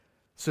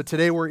So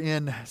today we're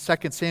in 2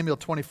 Samuel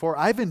 24.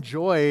 I've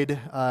enjoyed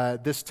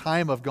this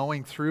time of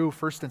going through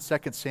 1 and 2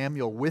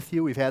 Samuel with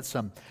you. We've had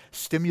some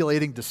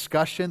stimulating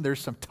discussion. There's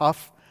some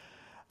tough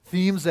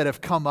themes that have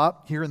come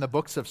up here in the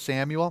books of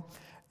Samuel,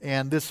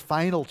 and this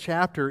final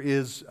chapter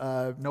is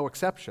no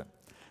exception.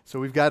 So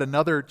we've got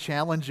another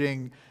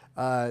challenging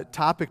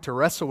topic to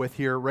wrestle with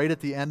here right at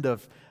the end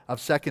of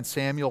 2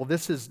 Samuel.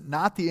 This is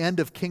not the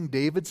end of King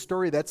David's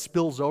story. That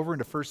spills over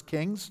into 1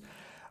 Kings.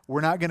 We're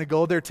not going to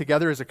go there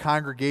together as a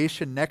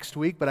congregation next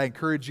week, but I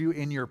encourage you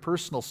in your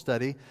personal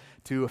study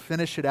to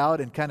finish it out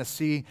and kind of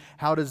see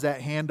how does that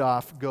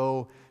handoff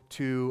go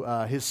to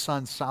his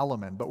son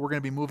Solomon. But we're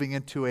going to be moving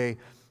into a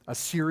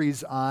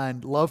series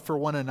on love for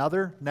one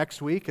another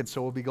next week, and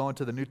so we'll be going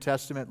to the New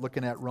Testament,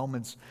 looking at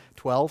Romans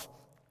 12.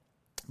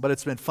 But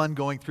it's been fun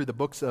going through the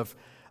books of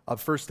 1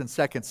 and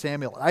 2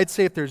 Samuel. I'd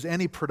say if there's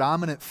any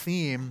predominant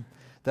theme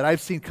that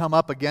I've seen come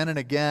up again and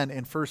again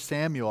in 1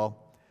 Samuel,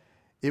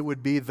 it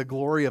would be the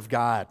glory of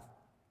God.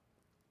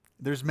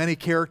 There's many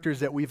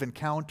characters that we've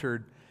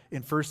encountered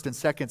in 1 and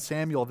 2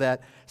 Samuel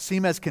that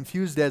seem as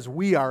confused as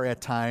we are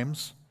at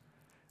times,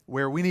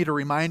 where we need a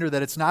reminder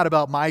that it's not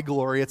about my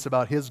glory, it's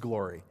about His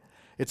glory.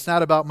 It's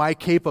not about my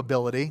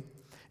capability,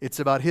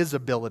 it's about His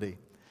ability.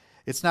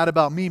 It's not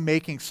about me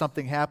making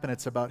something happen,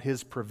 it's about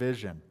His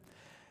provision.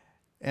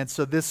 And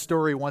so this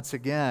story, once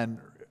again,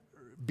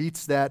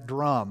 beats that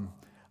drum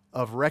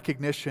of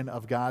recognition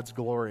of God's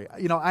glory.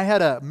 You know, I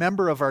had a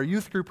member of our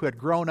youth group who had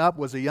grown up,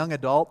 was a young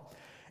adult,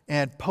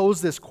 and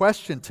posed this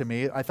question to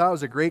me. I thought it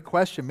was a great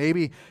question.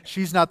 Maybe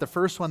she's not the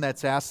first one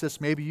that's asked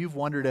this. Maybe you've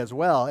wondered as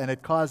well, and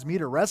it caused me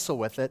to wrestle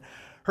with it.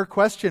 Her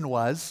question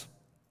was,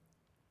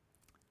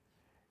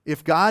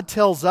 if God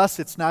tells us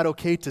it's not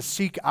okay to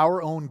seek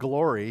our own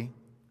glory,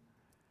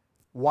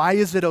 why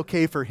is it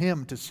okay for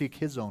Him to seek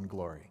His own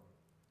glory?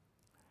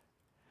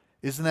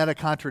 Isn't that a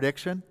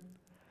contradiction?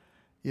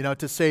 You know,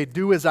 to say,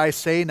 do as I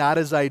say, not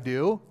as I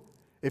do.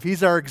 If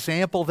He's our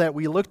example that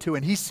we look to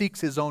and He seeks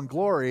His own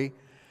glory,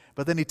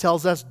 but then He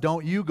tells us,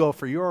 don't you go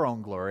for your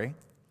own glory,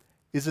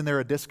 isn't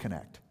there a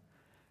disconnect?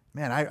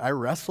 Man, I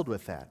wrestled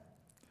with that.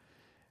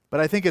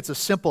 But I think it's a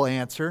simple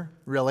answer,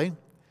 really.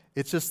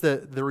 It's just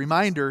the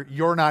reminder,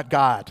 you're not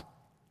God.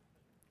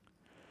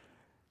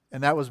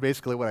 And that was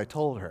basically what I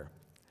told her.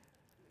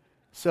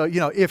 So,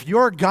 you know, if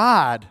you're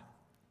God,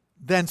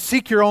 then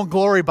seek your own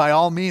glory by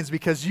all means,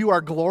 because you are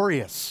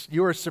glorious.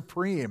 You are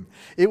supreme.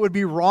 It would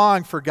be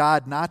wrong for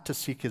God not to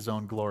seek His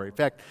own glory. In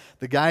fact,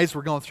 the guys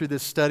were going through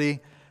this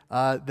study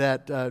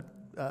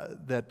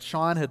that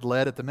Sean had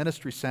led at the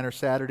Ministry Center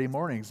Saturday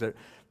mornings that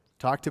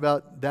talked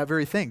about that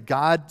very thing.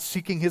 God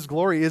seeking His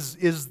glory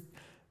is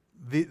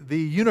the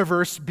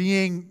universe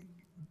being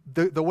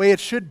the way it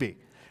should be.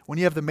 When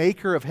you have the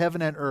maker of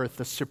heaven and earth,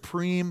 the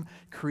supreme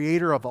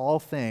creator of all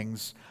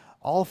things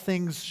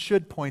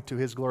should point to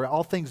His glory.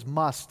 All things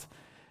must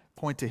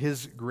point to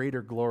His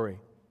greater glory.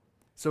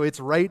 So it's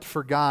right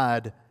for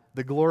God,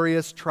 the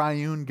glorious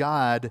triune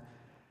God,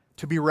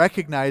 to be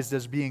recognized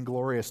as being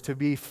glorious, to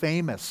be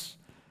famous,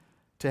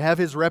 to have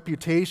His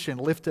reputation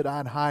lifted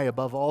on high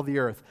above all the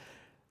earth,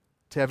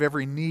 to have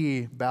every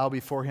knee bow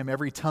before Him,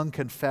 every tongue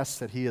confess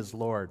that He is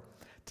Lord,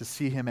 to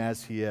see Him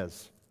as He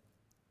is.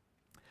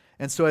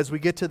 And so as we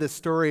get to this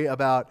story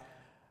about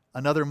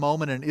another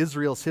moment in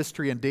Israel's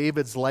history and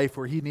David's life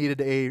where he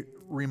needed a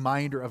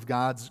reminder of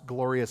God's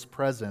glorious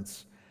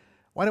presence,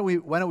 why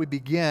don't we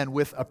begin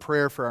with a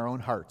prayer for our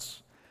own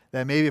hearts?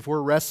 That maybe if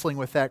we're wrestling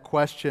with that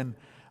question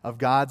of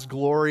God's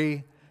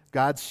glory,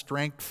 God's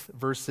strength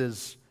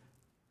versus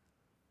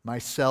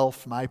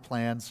myself, my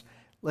plans,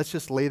 let's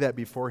just lay that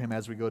before Him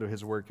as we go to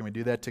His Word. Can we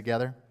do that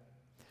together?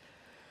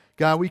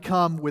 God, we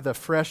come with a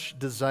fresh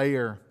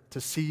desire to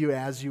see You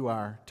as You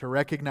are, to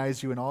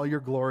recognize You in all Your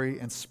glory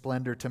and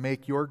splendor, to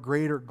make Your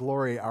greater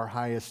glory our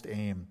highest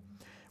aim.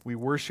 We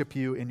worship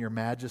You in Your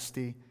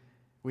majesty.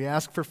 We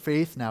ask for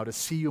faith now to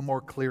see You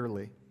more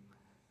clearly,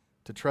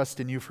 to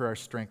trust in You for our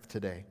strength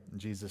today. In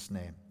Jesus'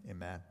 name,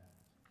 amen.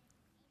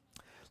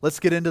 Let's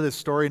get into this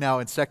story now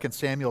in 2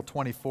 Samuel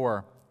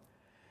 24.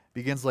 It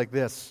begins like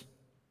this.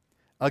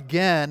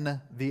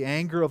 Again, the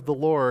anger of the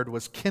Lord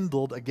was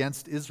kindled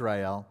against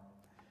Israel,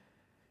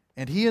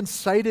 and He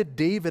incited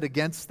David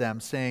against them,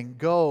 saying,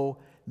 go,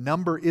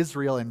 number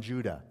Israel and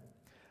Judah.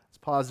 Let's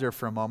pause there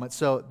for a moment.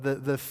 So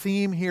the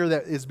theme here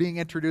that is being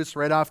introduced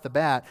right off the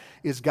bat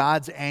is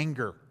God's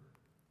anger.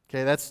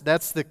 Okay,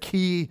 that's the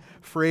key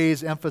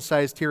phrase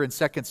emphasized here in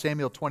 2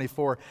 Samuel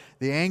 24.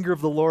 The anger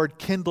of the Lord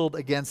kindled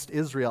against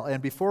Israel.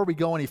 And before we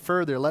go any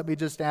further, let me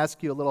just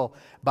ask you a little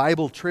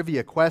Bible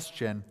trivia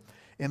question.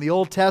 In the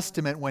Old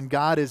Testament, when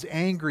God is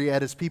angry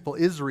at His people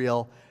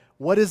Israel,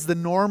 what is the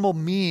normal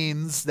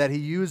means that He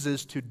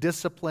uses to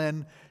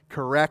discipline,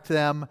 correct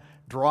them,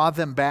 draw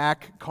them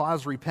back,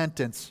 cause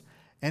repentance?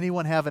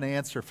 Anyone have an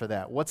answer for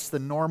that? What's the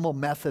normal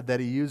method that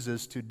He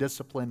uses to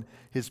discipline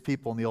His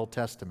people in the Old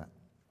Testament?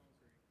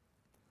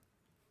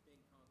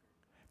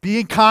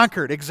 Being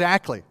conquered,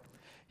 exactly.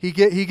 He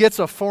gets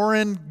a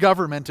foreign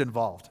government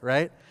involved,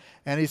 right?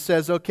 And he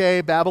says,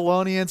 okay,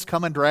 Babylonians,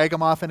 come and drag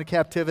them off into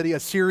captivity.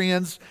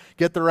 Assyrians,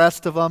 get the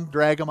rest of them,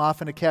 drag them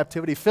off into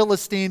captivity.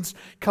 Philistines,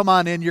 come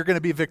on in, you're going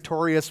to be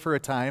victorious for a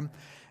time.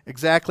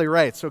 Exactly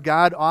right. So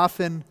God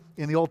often,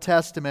 in the Old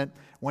Testament,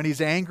 when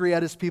he's angry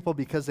at his people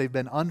because they've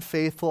been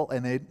unfaithful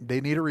and they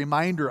need a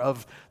reminder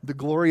of the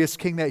glorious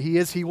king that he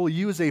is, he will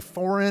use a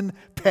foreign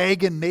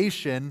pagan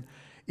nation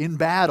in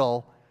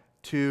battle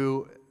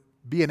to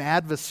be an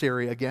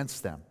adversary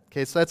against them.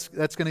 Okay, so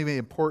that's going to be an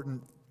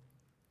important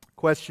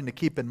question to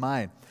keep in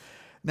mind.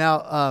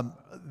 Now,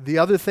 the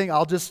other thing,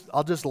 I'll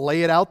just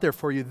lay it out there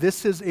for you.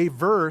 This is a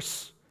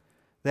verse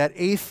that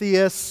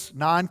atheists,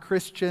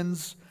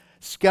 non-Christians,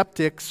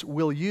 skeptics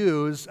will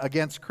use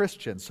against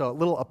Christians. So a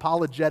little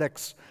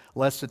apologetics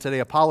lesson today.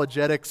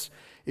 Apologetics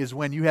is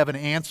when you have an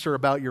answer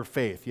about your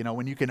faith,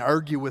 when you can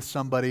argue with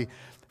somebody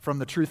from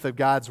the truth of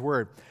God's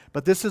Word.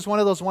 But this is one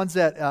of those ones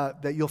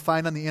that you'll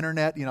find on the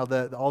internet,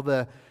 all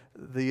the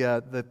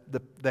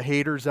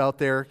haters out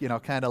there,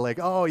 kind of like,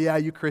 oh yeah,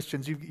 you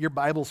Christians, your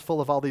Bible's full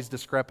of all these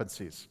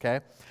discrepancies, okay?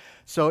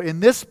 So in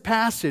this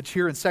passage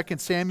here in 2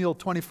 Samuel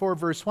 24,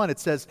 verse 1, it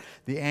says,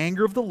 the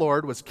anger of the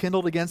Lord was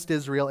kindled against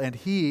Israel, and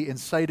he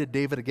incited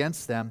David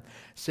against them,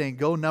 saying,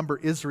 go number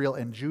Israel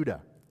and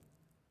Judah.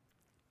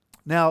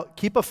 Now,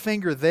 keep a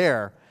finger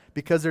there,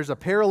 because there's a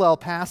parallel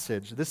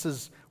passage. This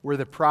is where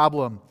the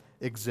problem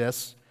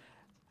exists.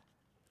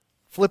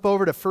 Flip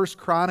over to 1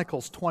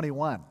 Chronicles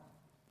 21.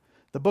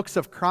 The books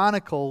of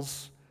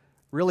Chronicles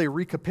really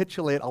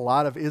recapitulate a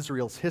lot of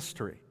Israel's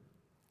history.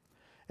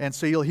 And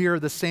so you'll hear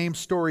the same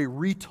story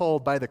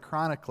retold by the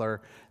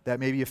chronicler that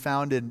maybe you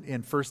found in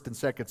 1st and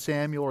 2nd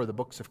Samuel or the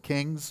books of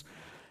Kings.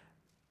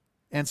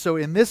 And so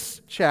in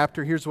this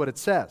chapter, here's what it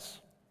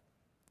says.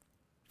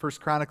 1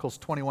 Chronicles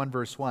 21,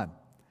 verse 1.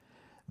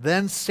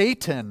 Then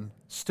Satan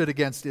stood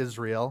against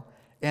Israel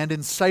and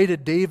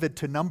incited David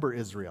to number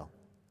Israel.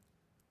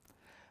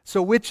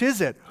 So which is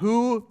it?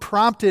 Who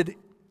prompted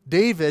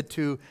David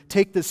to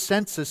take this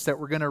census that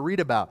we're going to read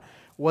about?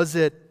 Was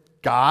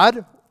it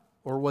God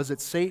or was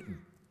it Satan?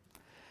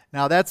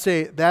 Now that's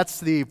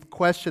the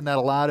question that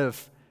a lot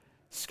of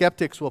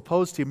skeptics will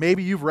pose to you.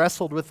 Maybe you've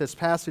wrestled with this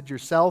passage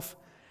yourself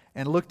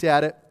and looked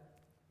at it.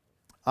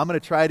 I'm going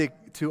to try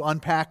to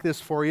unpack this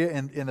for you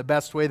in the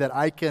best way that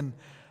I can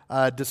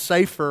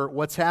decipher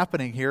what's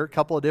happening here. A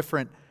couple of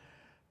different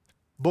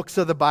books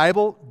of the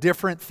Bible,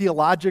 different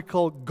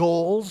theological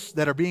goals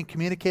that are being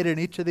communicated in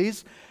each of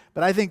these.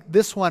 But I think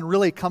this one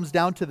really comes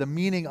down to the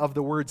meaning of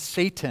the word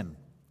Satan.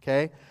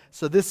 Okay?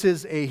 So this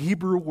is a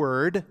Hebrew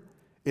word.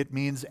 It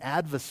means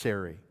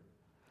adversary.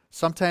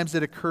 Sometimes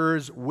it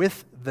occurs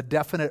with the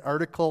definite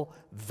article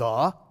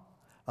the.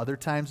 Other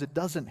times it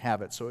doesn't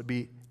have it, so it would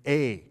be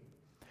a.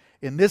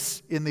 In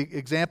the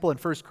example in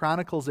 1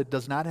 Chronicles, it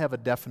does not have a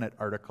definite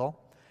article.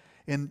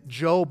 In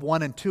Job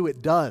 1 and 2,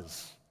 it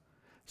does.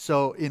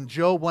 So in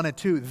Job 1 and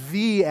 2,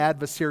 the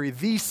adversary,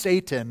 the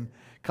Satan,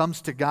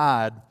 comes to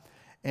God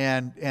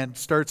and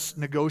starts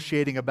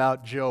negotiating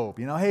about Job.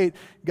 Hey,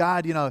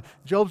 God,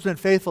 Job's been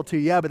faithful to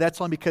you, yeah, but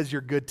that's only because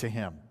you're good to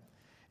him.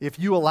 If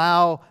you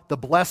allow the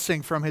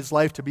blessing from his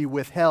life to be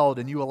withheld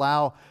and you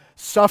allow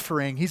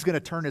suffering, he's going to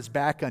turn his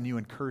back on you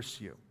and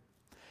curse you.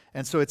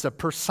 And so it's a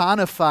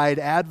personified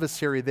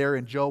adversary there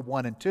in Job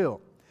 1 and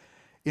 2.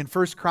 In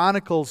 1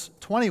 Chronicles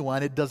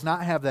 21, it does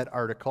not have that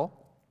article.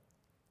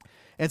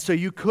 And so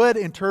you could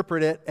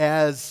interpret it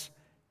as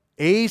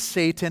a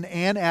Satan,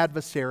 an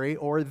adversary,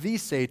 or the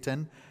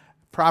Satan,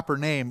 proper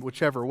name,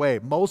 whichever way.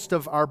 Most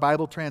of our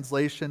Bible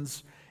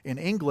translations in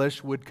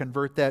English would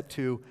convert that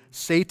to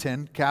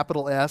Satan,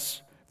 capital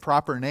S,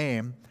 proper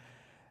name.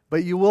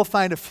 But you will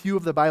find a few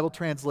of the Bible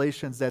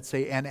translations that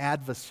say an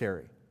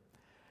adversary.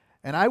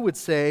 And I would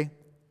say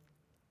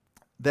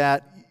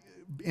that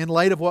in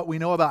light of what we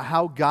know about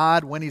how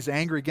God, when he's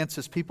angry against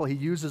his people, he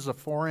uses a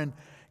foreign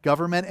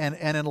government,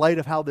 and in light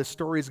of how this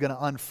story is going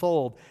to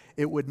unfold,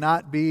 it would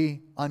not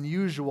be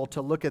unusual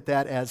to look at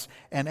that as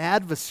an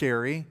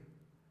adversary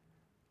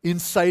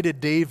incited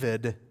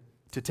David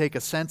to take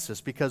a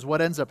census, because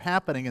what ends up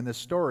happening in this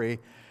story,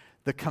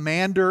 the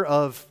commander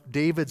of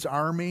David's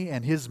army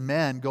and his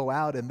men go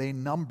out and they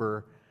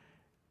number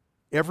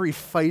every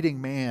fighting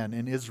man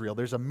in Israel.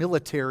 There's a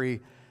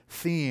military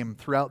theme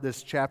throughout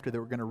this chapter that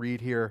we're going to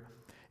read here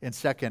in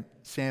 2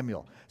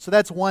 Samuel. So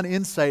that's one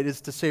insight,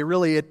 is to say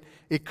really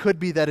it could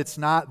be that it's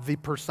not the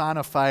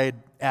personified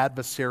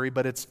adversary,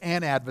 but it's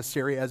an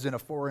adversary as in a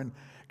foreign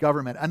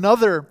government.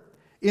 Another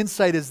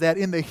insight is that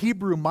in the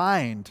Hebrew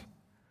mind,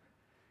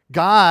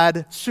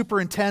 God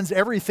superintends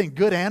everything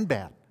good and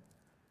bad.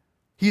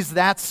 He's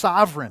that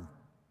sovereign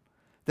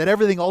that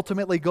everything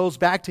ultimately goes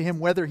back to him,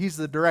 whether he's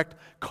the direct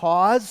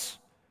cause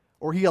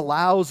or he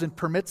allows and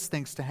permits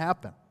things to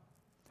happen.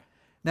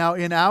 Now,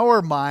 in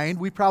our mind,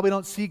 we probably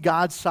don't see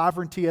God's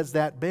sovereignty as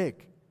that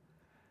big.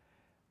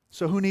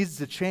 So who needs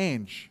to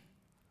change?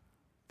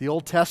 The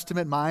Old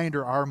Testament mind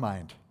or our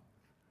mind?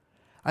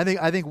 I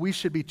think we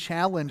should be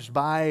challenged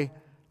by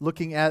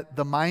looking at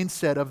the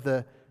mindset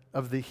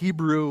of the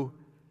Hebrew,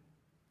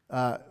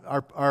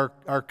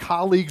 our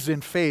colleagues in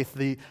faith,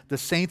 the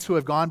saints who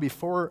have gone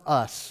before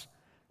us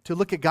to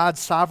look at God's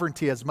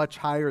sovereignty as much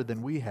higher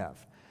than we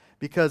have.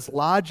 Because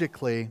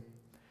logically,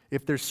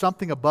 if there's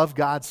something above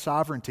God's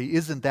sovereignty,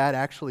 isn't that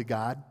actually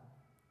God?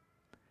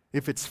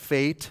 If it's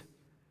fate,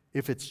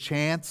 if it's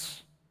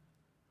chance,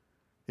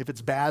 if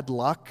it's bad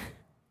luck,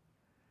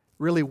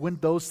 really,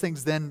 wouldn't those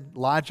things then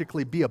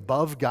logically be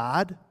above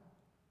God?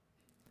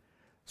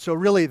 So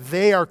really,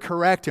 they are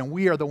correct, and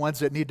we are the ones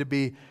that need to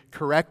be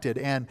corrected.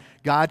 And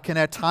God can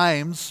at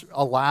times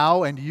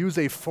allow and use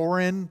a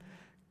foreign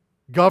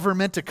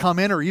government to come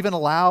in, or even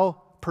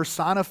allow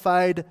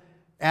personified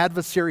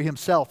adversary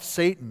himself,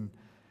 Satan,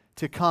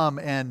 to come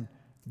and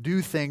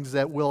do things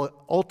that will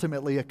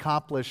ultimately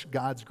accomplish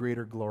God's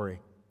greater glory.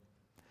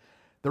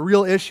 The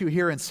real issue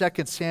here in 2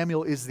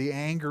 Samuel is the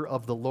anger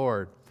of the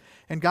Lord.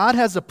 And God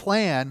has a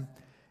plan.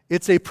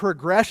 It's a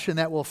progression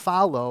that will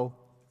follow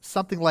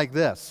something like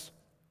this.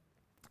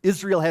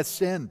 Israel has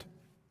sinned.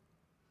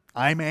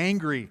 I'm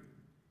angry.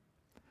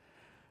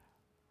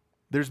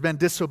 There's been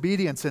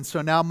disobedience, and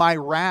so now my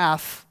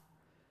wrath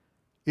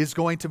is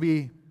going to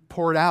be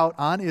poured out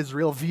on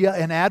Israel via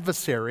an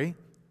adversary,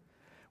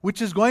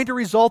 which is going to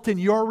result in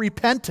your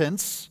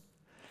repentance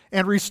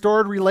and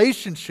restored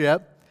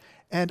relationship,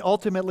 and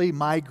ultimately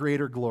my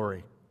greater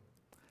glory.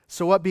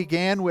 So what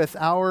began with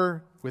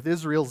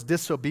Israel's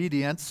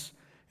disobedience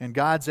and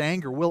God's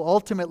anger will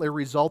ultimately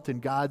result in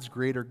God's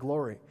greater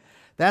glory.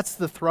 That's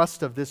the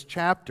thrust of this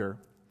chapter.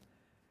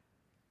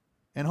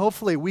 And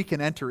hopefully we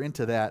can enter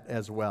into that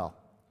as well.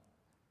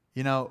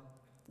 You know,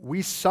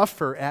 we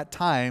suffer at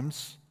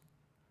times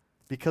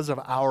because of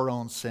our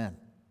own sin.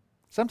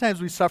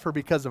 Sometimes we suffer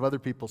because of other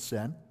people's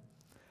sin.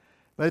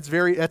 But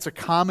that's a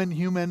common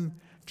human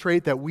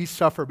trait, that we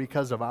suffer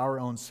because of our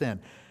own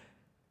sin.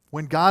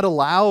 When God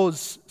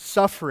allows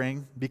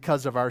suffering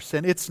because of our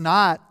sin, it's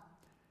not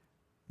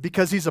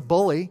because He's a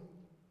bully.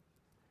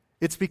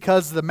 It's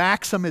because the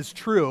maxim is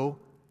true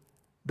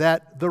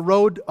that the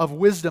road of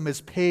wisdom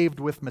is paved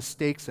with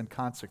mistakes and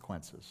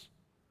consequences.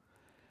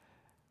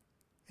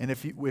 And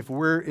if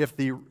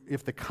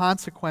the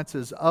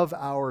consequences of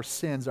our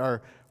sins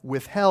are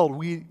withheld,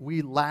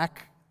 we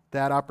lack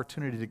that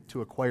opportunity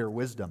to acquire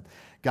wisdom.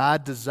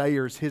 God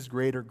desires His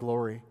greater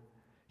glory.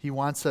 He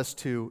wants us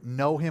to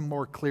know Him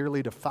more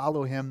clearly, to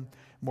follow Him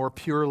more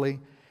purely,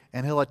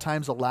 and He'll at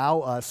times allow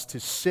us to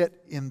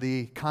sit in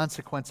the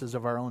consequences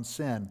of our own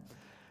sin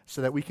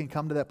so that we can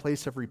come to that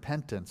place of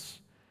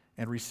repentance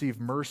and receive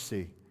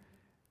mercy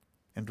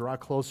and draw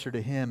closer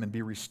to Him and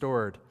be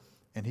restored,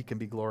 and He can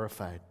be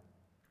glorified.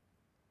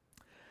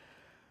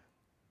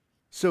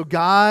 So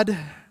God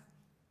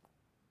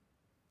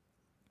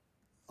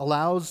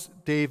allows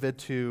David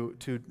to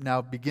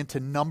now begin to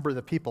number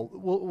the people.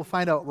 We'll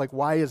find out,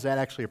 why is that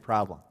actually a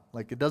problem?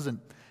 It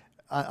doesn't,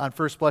 on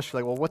first blush,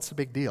 you're like, well, what's the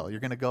big deal? You're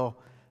going to go,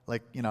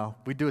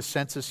 we do a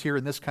census here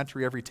in this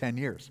country every 10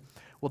 years.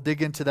 We'll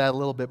dig into that a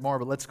little bit more,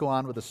 but let's go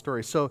on with the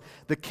story. So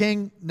the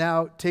king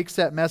now takes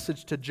that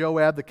message to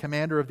Joab, the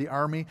commander of the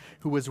army,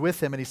 who was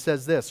with him, and he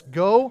says this: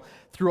 "Go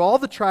through all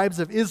the tribes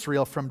of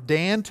Israel from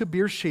Dan to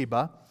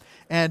Beersheba,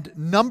 and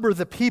number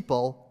the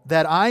people,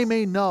 that I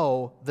may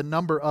know the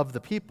number of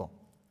the people."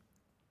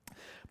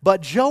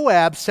 But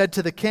Joab said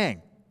to the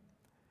king,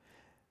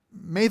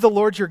 "May the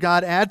Lord your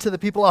God add to the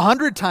people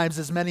 100 times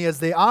as many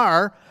as they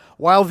are,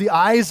 while the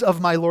eyes of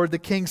my lord the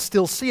king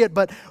still see it.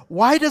 But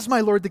why does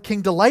my lord the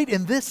king delight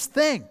in this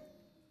thing?"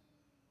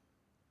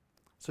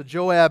 So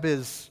Joab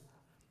is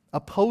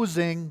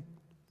opposing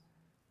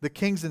the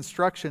king's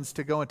instructions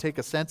to go and take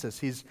a census.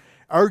 He's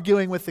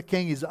arguing with the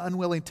king. He's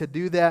unwilling to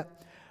do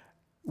that.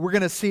 We're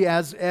going to see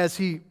as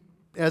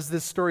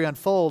this story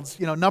unfolds,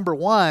 number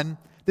one,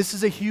 this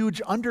is a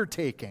huge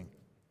undertaking.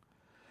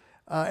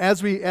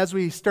 As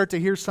we start to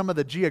hear some of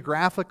the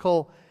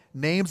geographical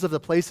names of the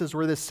places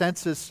where this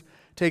census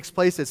takes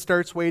place, it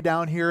starts way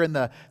down here in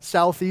the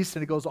southeast,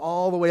 and it goes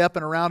all the way up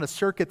and around a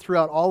circuit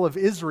throughout all of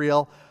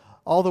Israel,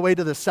 all the way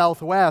to the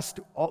southwest,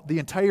 the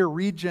entire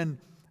region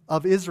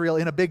of Israel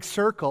in a big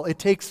circle. It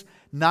takes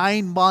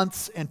 9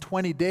 months and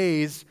 20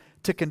 days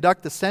to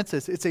conduct the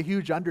census. It's a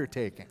huge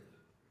undertaking.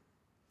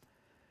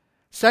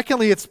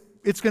 Secondly, it's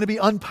going to be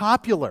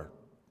unpopular.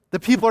 The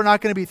people are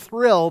not going to be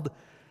thrilled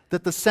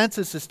that the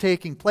census is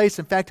taking place.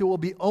 In fact, it will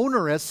be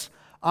onerous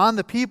on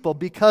the people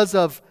because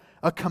of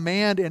a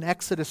command in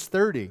Exodus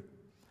 30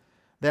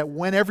 that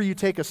whenever you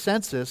take a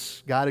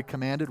census, God had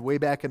commanded way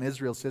back in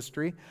Israel's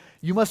history,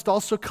 you must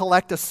also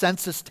collect a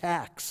census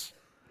tax,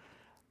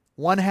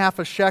 1/2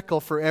 a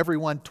shekel for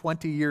everyone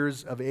 20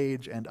 years of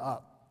age and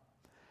up.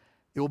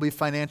 It will be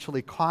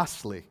financially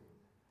costly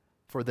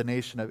for the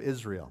nation of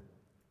Israel.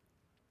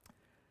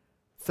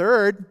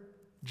 Third,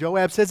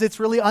 Joab says it's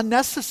really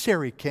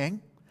unnecessary,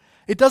 king.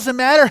 It doesn't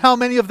matter how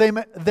many of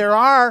them there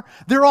are,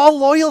 they're all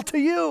loyal to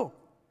you.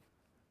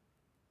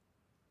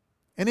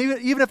 And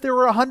even if there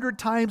were 100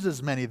 times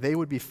as many, they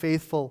would be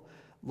faithful,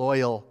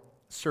 loyal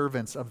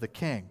servants of the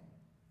king.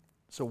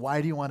 So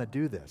why do you want to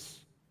do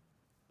this?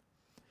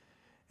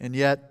 And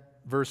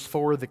yet, verse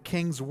 4, the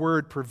king's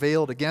word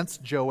prevailed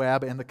against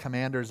Joab and the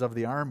commanders of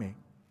the army.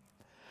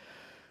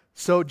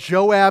 So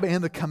Joab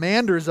and the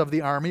commanders of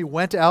the army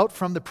went out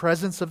from the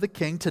presence of the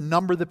king to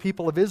number the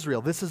people of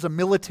Israel. This is a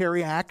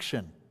military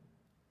action.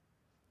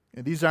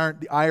 And these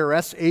aren't the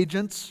IRS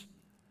agents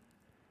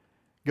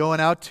going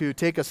out to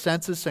take a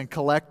census and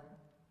collect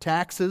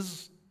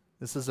taxes.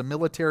 This is a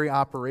military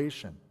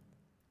operation.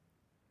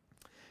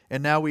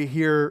 And now we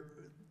hear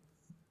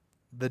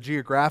the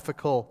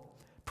geographical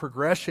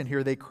progression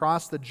here. They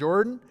crossed the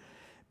Jordan,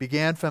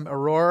 began from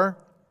Aroer,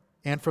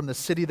 and from the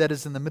city that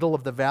is in the middle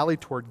of the valley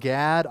toward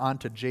Gad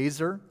onto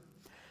Jazer.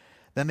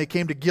 Then they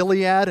came to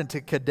Gilead and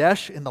to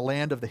Kadesh in the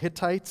land of the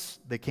Hittites.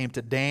 They came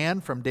to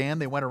Dan. From Dan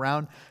they went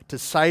around to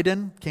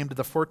Sidon, came to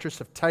the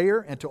fortress of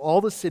Tyre, and to all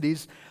the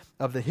cities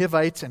of the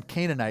Hivites and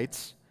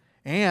Canaanites.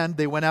 And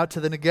they went out to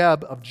the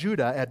Negeb of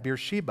Judah at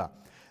Beersheba.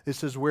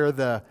 This is where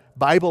the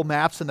Bible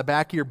maps in the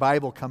back of your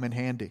Bible come in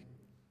handy.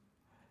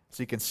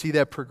 So you can see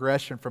that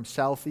progression from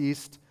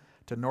southeast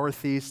to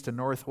northeast to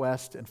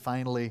northwest and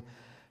finally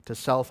to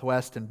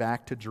southwest and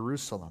back to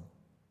Jerusalem.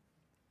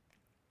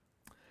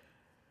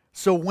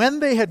 So when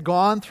they had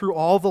gone through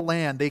all the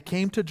land, they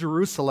came to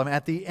Jerusalem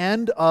at the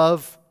end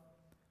of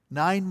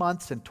 9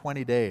 months and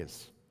 20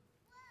 days.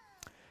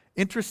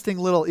 Interesting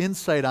little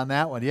insight on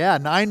that one. Yeah,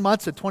 9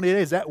 months and 20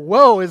 days. That,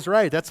 whoa, is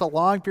right. That's a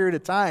long period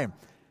of time.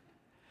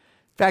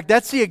 In fact,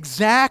 that's the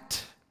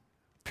exact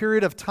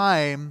period of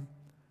time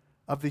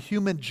of the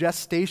human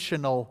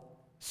gestational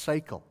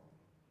cycle.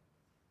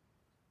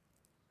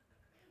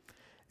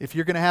 If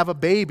you're going to have a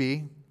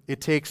baby, it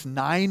takes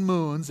 9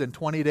 moons and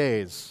 20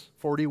 days,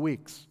 40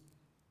 weeks.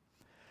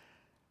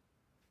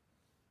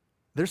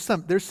 There's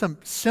some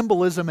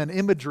symbolism and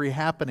imagery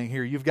happening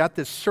here. You've got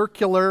this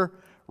circular,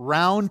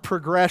 round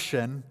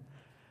progression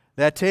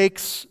that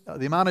takes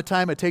the amount of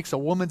time it takes a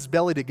woman's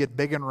belly to get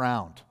big and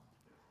round.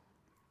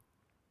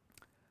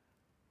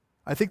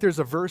 I think there's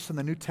a verse in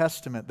the New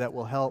Testament that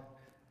will help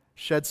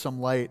shed some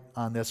light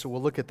on this. So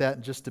we'll look at that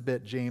in just a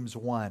bit, James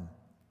 1.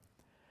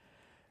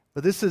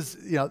 But this is,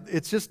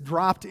 it's just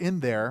dropped in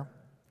there.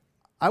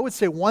 I would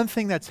say one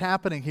thing that's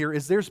happening here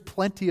is there's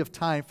plenty of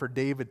time for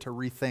David to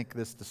rethink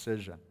this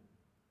decision.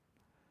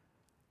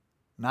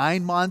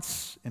 9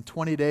 months and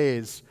 20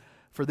 days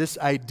for this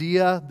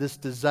idea, this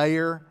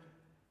desire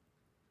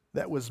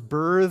that was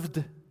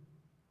birthed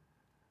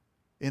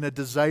in a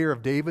desire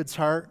of David's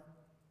heart,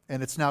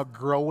 and it's now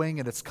growing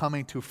and it's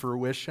coming to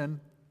fruition,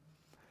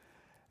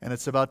 and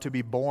it's about to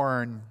be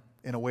born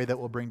in a way that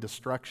will bring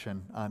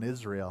destruction on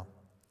Israel.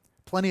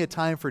 Plenty of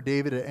time for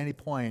David at any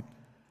point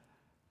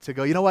to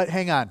go, you know what,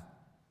 hang on.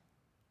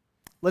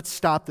 Let's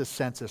stop this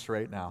census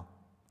right now.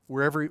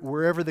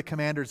 Wherever the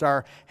commanders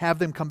are, have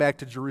them come back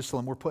to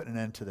Jerusalem. We're putting an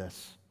end to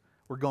this.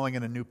 We're going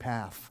in a new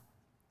path.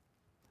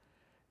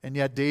 And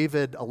yet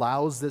David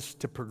allows this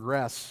to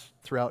progress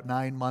throughout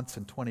 9 months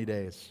and 20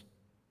 days.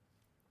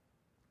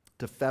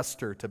 To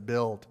fester, to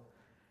build.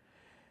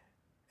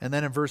 And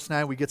then in verse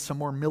 9 we get some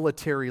more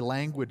military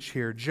language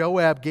here.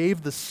 Joab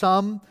gave the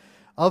sum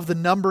of the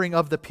numbering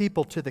of the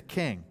people to the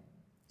king.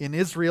 In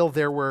Israel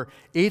there were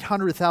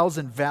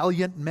 800,000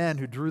 valiant men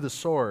who drew the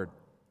sword,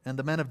 and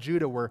the men of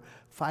Judah were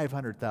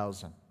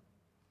 500,000.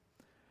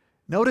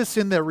 Notice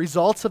in the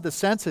results of the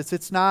census,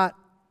 it's not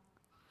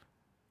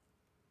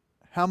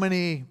how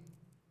many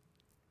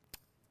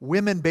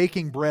women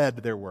baking bread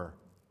there were.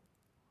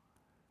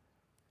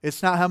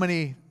 It's not how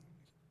many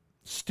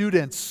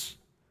students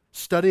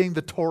studying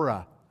the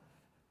Torah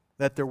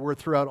that there were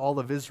throughout all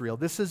of Israel.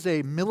 This is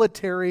a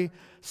military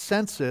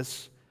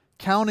census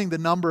counting the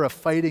number of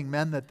fighting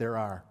men that there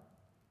are.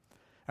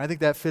 I think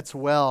that fits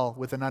well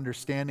with an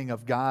understanding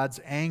of God's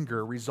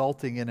anger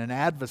resulting in an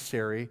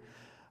adversary,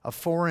 a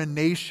foreign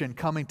nation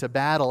coming to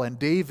battle, and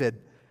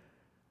David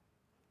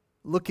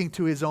looking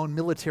to his own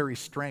military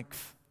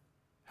strength.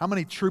 How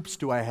many troops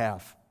do I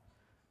have?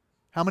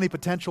 How many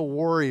potential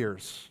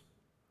warriors?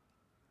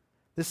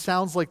 This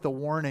sounds like the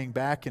warning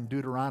back in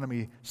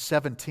Deuteronomy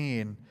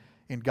 17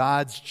 in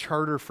God's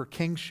charter for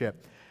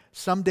kingship.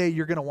 Someday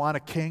you're going to want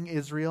a king,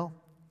 Israel.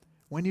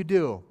 When you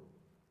do,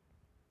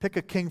 pick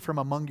a king from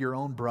among your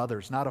own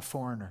brothers, not a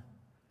foreigner.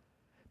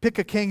 Pick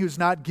a king who's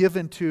not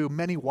given to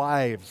many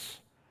wives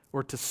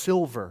or to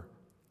silver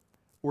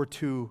or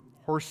to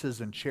horses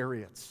and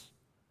chariots.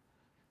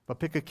 But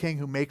pick a king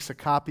who makes a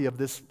copy of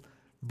this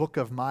book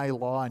of my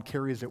law and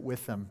carries it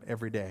with him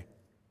every day.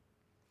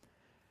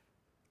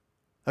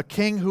 A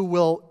king who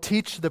will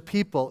teach the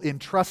people in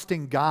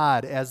trusting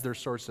God as their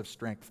source of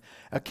strength.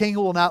 A king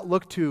who will not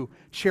look to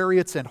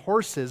chariots and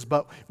horses,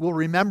 but will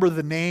remember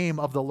the name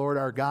of the Lord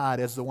our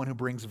God as the one who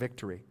brings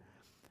victory.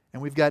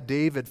 And we've got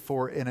David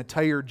for an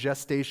entire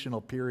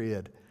gestational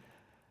period,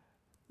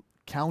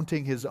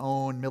 counting his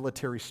own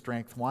military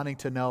strength, wanting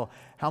to know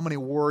how many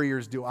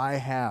warriors do I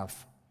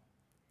have?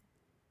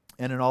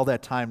 And in all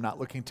that time, not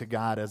looking to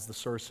God as the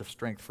source of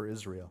strength for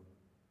Israel.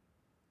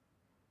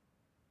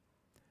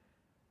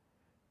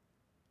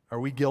 Are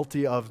we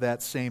guilty of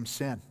that same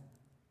sin?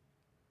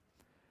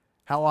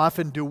 How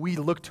often do we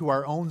look to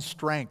our own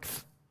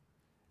strength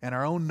and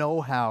our own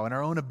know-how and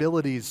our own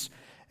abilities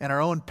and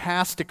our own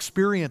past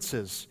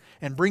experiences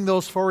and bring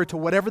those forward to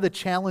whatever the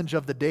challenge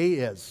of the day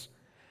is?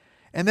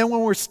 And then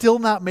when we're still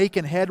not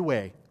making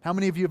headway, how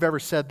many of you have ever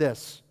said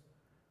this?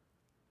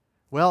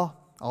 Well,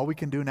 all we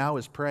can do now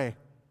is pray.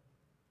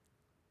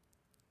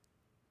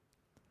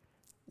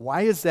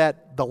 Why is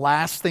that the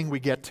last thing we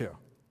get to?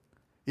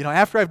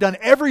 After I've done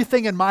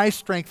everything in my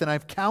strength and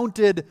I've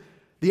counted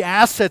the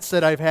assets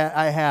that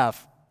I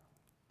have,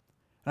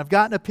 and I've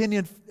gotten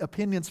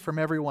opinions from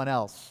everyone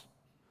else,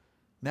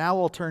 now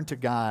I'll turn to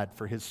God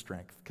for His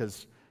strength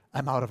because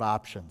I'm out of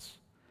options.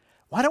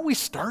 Why don't we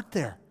start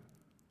there?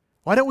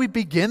 Why don't we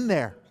begin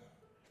there?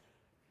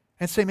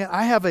 And say, man,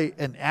 I have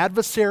an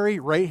adversary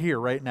right here,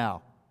 right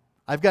now.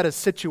 I've got a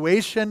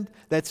situation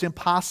that's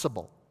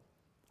impossible.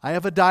 I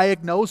have a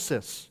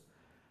diagnosis.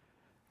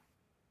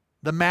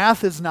 The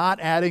math is not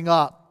adding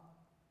up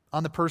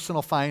on the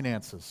personal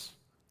finances.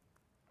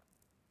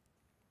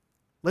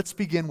 Let's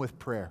begin with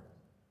prayer.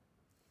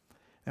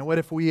 And what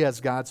if we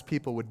as God's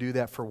people would do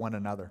that for one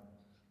another?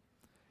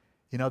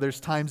 There's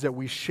times that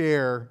we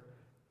share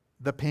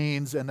the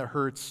pains and the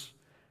hurts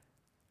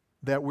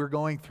that we're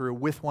going through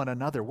with one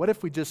another. What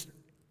if we just,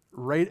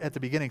 right at the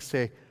beginning,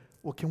 say,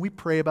 well, can we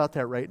pray about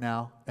that right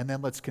now? And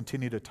then let's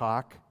continue to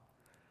talk.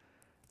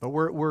 But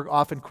we're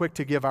often quick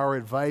to give our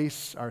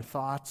advice, our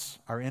thoughts,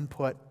 our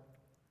input.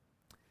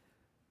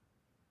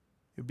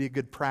 It would be a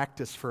good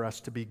practice for us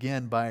to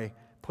begin by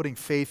putting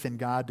faith in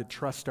God to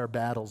trust our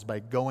battles by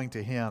going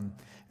to Him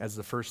as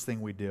the first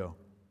thing we do.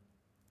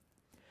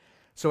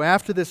 So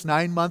after this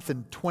 9-month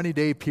and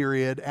 20-day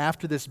period,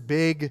 after this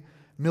big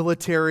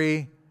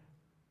military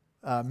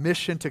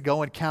mission to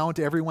go and count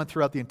everyone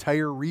throughout the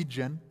entire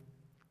region,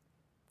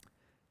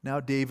 now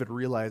David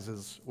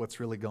realizes what's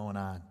really going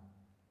on.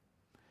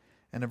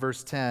 And in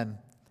verse 10,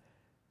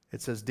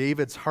 it says,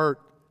 David's heart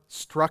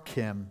struck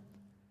him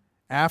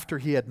after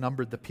he had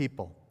numbered the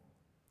people.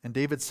 And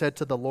David said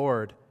to the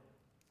Lord,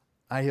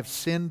 I have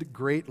sinned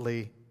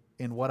greatly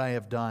in what I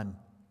have done.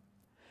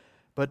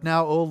 But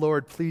now, O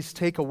Lord, please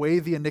take away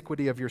the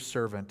iniquity of your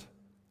servant,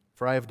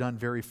 for I have done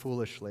very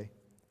foolishly.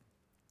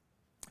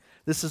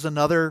 This is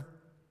another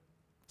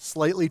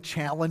slightly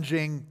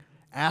challenging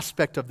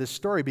aspect of this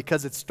story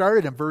because it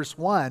started in verse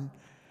 1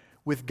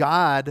 with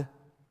God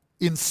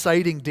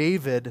inciting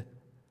David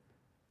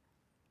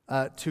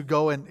to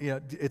go and,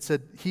 it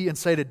said he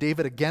incited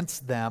David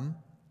against them,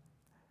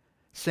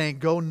 saying,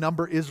 go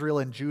number Israel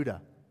and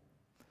Judah.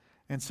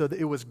 And so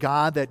it was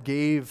God that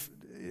gave,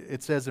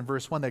 it says in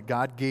verse 1 that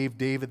God gave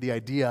David the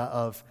idea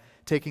of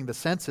taking the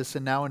census.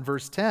 And now in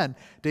verse 10,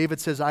 David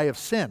says, I have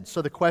sinned.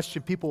 So the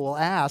question people will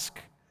ask,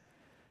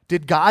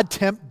 did God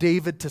tempt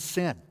David to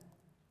sin?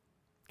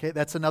 Okay,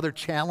 that's another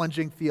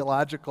challenging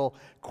theological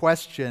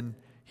question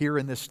here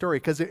in this story,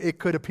 because it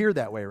could appear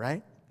that way,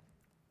 right?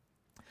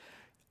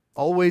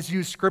 Always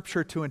use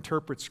Scripture to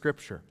interpret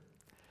Scripture.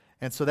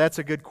 And so that's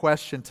a good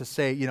question to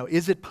say,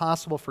 is it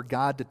possible for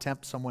God to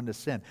tempt someone to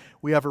sin?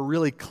 We have a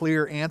really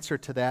clear answer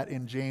to that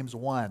in James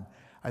 1.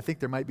 I think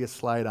there might be a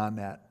slide on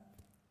that.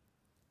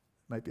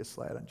 Might be a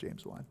slide on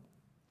James 1.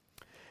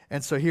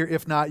 And so here,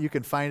 if not, you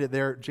can find it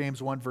there,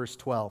 James 1, verse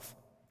 12.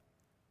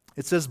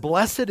 It says,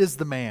 blessed is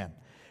the man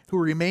who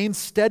remains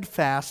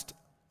steadfast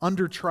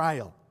under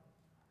trial.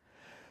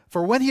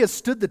 For when he has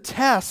stood the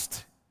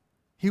test,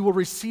 he will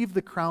receive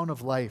the crown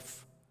of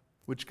life,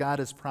 which God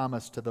has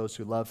promised to those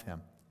who love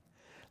Him.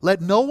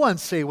 Let no one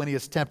say when he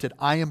is tempted,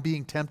 I am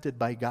being tempted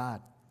by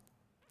God.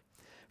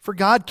 For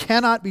God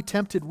cannot be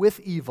tempted with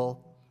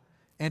evil,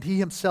 and He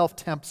Himself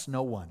tempts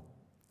no one.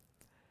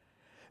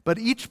 But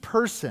each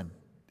person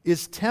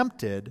is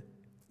tempted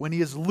when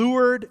he is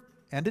lured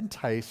and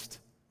enticed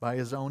by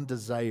his own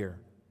desire.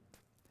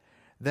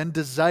 Then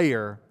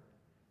desire,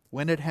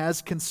 when it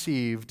has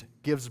conceived,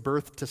 gives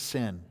birth to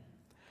sin.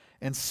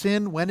 And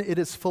sin, when it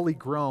is fully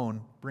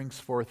grown, brings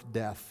forth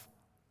death.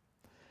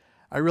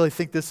 I really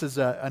think this is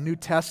a New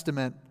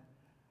Testament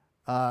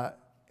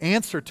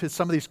answer to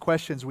some of these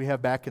questions we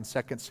have back in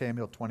 2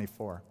 Samuel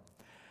 24.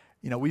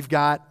 We've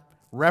got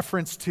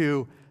reference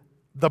to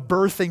the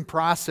birthing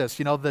process,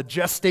 the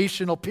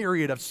gestational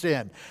period of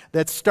sin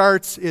that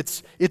starts,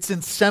 it's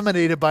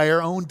inseminated by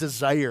our own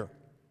desire.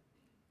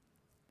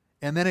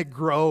 And then it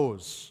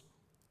grows,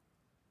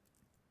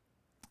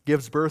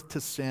 gives birth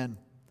to sin.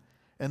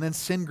 And then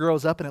sin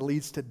grows up and it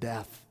leads to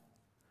death.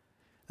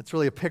 That's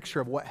really a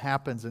picture of what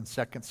happens in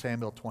 2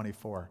 Samuel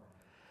 24.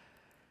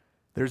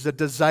 There's a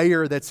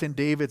desire that's in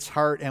David's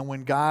heart, and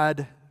when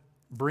God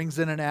brings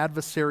in an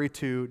adversary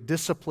to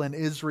discipline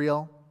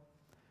Israel,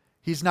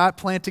 He's not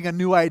planting a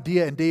new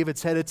idea in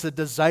David's head. It's a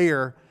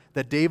desire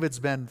that David's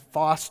been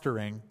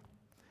fostering,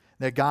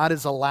 that God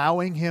is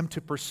allowing him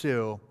to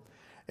pursue.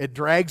 It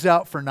drags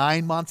out for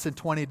 9 months and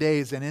 20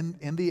 days, and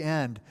in the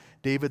end,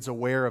 David's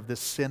aware of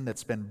this sin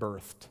that's been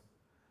birthed.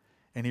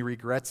 And he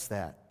regrets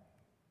that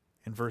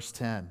in verse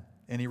 10.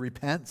 And he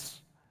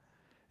repents.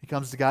 He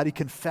comes to God. He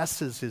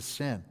confesses his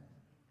sin.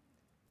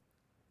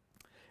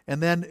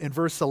 And then in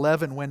verse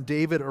 11, when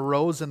David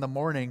arose in the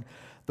morning,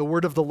 the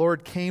word of the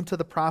Lord came to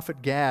the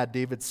prophet Gad,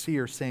 David's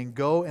seer, saying,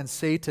 go and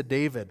say to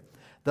David,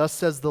 thus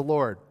says the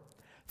Lord,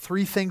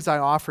 3 things I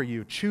offer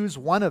you. Choose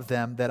one of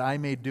them that I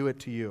may do it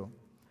to you.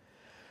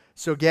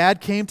 So Gad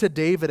came to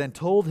David and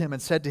told him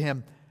and said to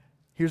him,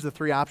 here's the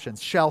three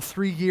options. Shall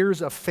 3 years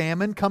of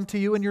famine come to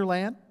you in your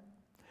land?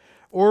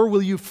 Or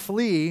will you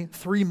flee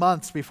 3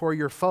 months before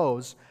your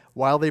foes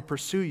while they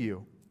pursue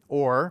you?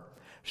 Or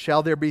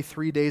shall there be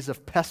 3 days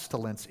of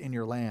pestilence in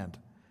your land?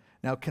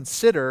 Now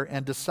consider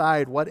and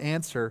decide what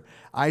answer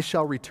I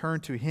shall return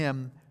to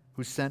him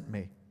who sent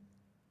me.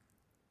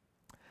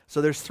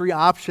 So there's 3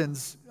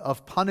 options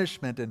of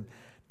punishment and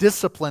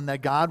discipline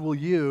that God will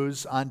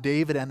use on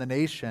David and the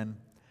nation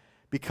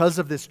because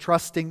of this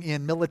trusting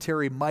in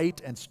military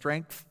might and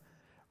strength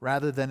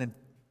rather than in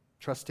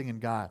trusting in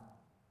God.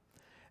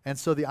 And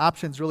so the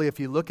options really, if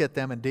you look at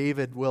them, and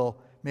David will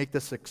make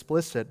this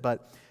explicit,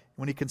 but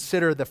when you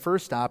consider the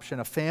first option,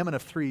 a famine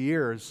of 3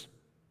 years,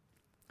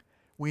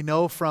 we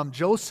know from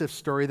Joseph's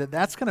story that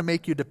that's going to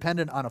make you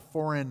dependent on a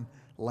foreign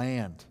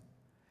land.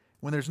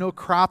 When there's no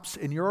crops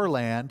in your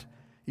land,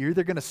 you're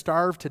either going to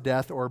starve to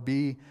death or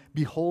be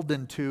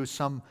beholden to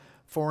some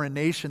foreign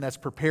nation that's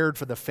prepared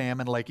for the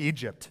famine, like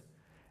Egypt,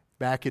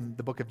 back in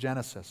the book of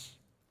Genesis.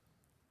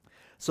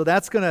 So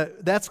that's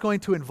going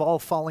to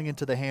involve falling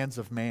into the hands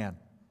of man.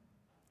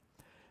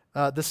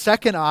 The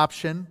second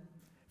option,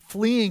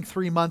 fleeing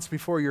 3 months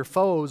before your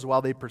foes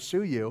while they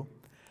pursue you,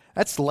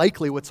 that's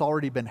likely what's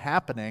already been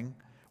happening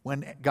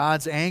when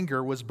God's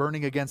anger was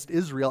burning against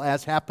Israel,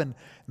 as happened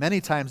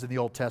many times in the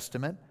Old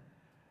Testament.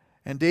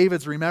 And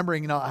David's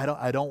remembering,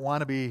 I don't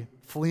want to be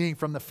fleeing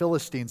from the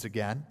Philistines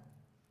again.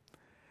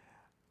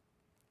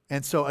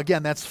 And so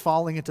again, that's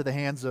falling into the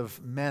hands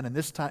of men. In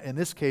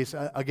this case,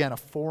 again, a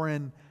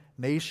foreign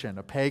nation,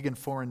 a pagan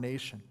foreign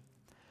nation.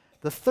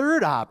 The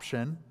third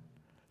option,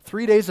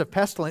 3 days of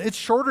pestilence, it's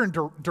shorter in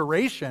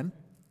duration.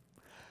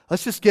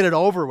 Let's just get it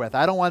over with.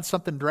 I don't want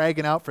something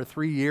dragging out for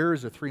 3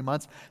 years or 3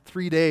 months.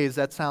 3 days,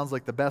 that sounds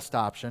like the best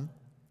option.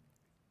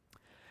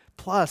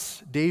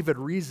 Plus, David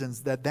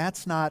reasons that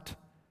that's not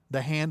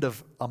the hand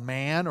of a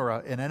man or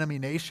an enemy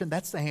nation.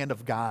 That's the hand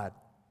of God.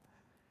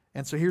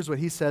 And so here's what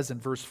he says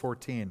in verse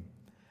 14.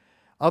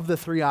 Of the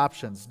 3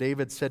 options,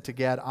 David said to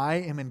Gad,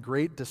 I am in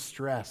great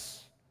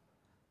distress.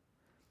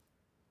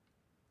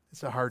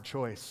 It's a hard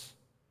choice.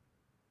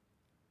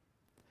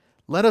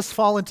 Let us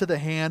fall into the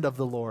hand of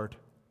the Lord,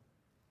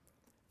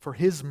 for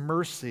his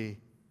mercy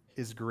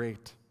is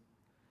great.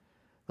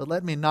 But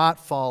let me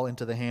not fall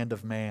into the hand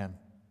of man.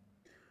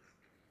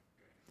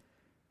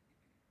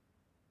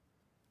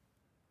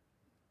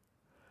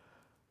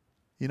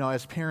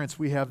 As parents,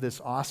 we have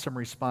this awesome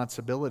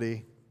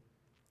responsibility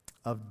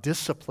of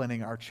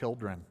disciplining our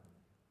children.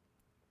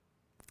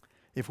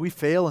 If we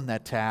fail in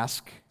that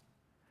task,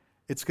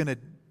 it's going to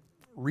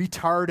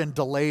retard and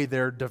delay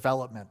their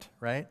development,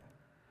 right?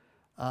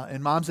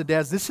 And moms and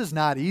dads, this is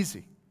not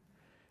easy.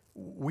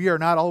 We are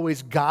not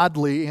always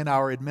godly in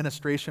our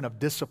administration of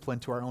discipline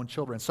to our own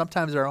children.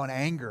 Sometimes our own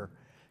anger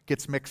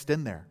gets mixed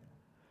in there.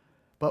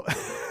 But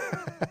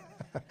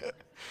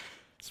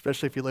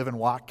especially if you live in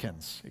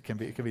Watkins, it can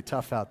be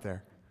tough out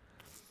there.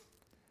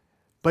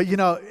 But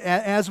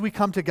as we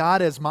come to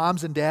God as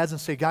moms and dads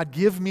and say, God,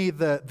 give me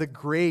the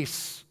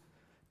grace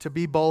to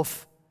be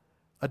both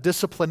a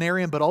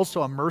disciplinarian but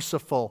also a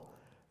merciful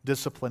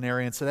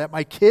disciplinarian so that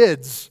my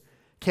kids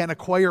can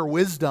acquire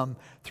wisdom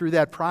through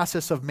that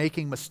process of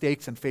making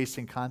mistakes and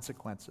facing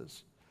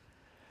consequences,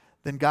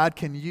 then God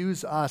can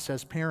use us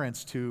as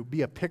parents to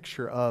be a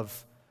picture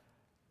of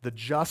the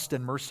just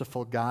and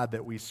merciful God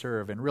that we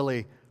serve. And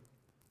really,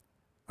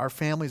 our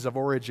families of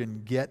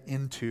origin get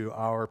into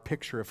our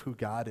picture of who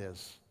God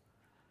is.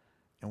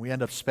 And we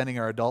end up spending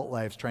our adult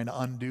lives trying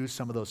to undo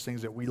some of those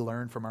things that we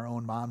learned from our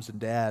own moms and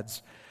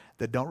dads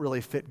that don't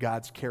really fit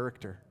God's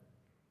character.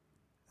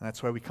 And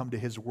that's why we come to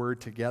his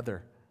word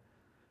together.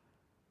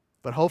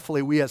 But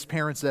hopefully we as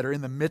parents that are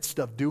in the midst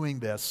of doing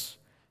this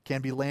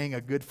can be laying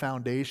a good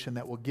foundation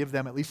that will give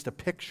them at least a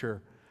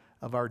picture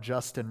of our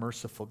just and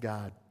merciful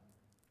God.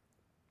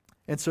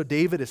 And so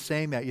David is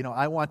saying that,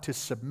 I want to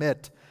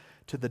submit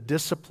to the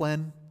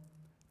discipline,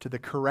 to the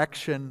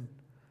correction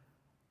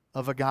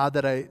of a God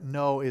that I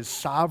know is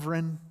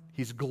sovereign,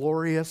 he's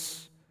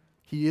glorious,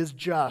 he is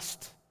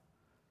just,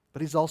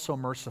 but he's also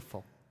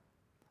merciful.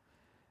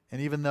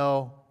 And even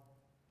though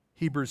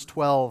Hebrews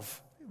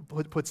 12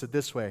 puts it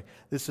this way,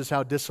 this is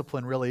how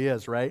discipline really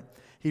is, right?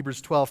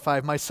 Hebrews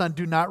 12:5, my son,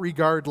 do not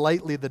regard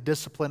lightly the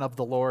discipline of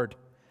the Lord,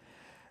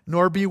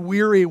 nor be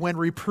weary when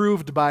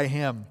reproved by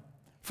him.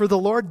 For the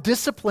Lord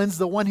disciplines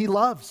the one he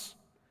loves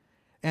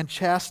and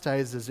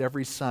chastises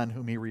every son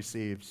whom he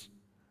receives.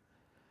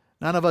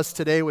 None of us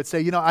today would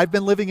say, I've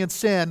been living in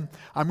sin.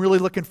 I'm really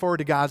looking forward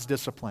to God's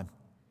discipline.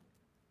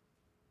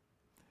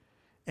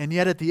 And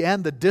yet at the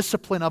end, the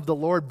discipline of the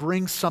Lord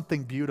brings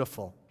something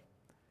beautiful.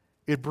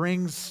 It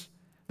brings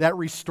that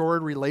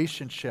restored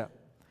relationship.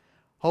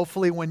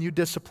 Hopefully when you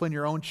discipline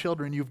your own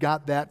children, you've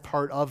got that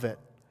part of it.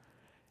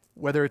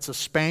 Whether it's a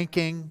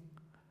spanking,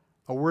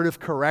 a word of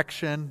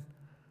correction,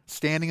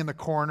 standing in the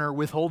corner,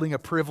 withholding a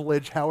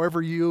privilege, however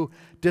you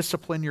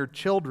discipline your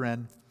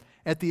children,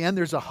 at the end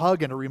there's a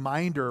hug and a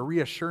reminder, a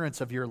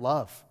reassurance of your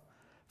love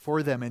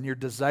for them and your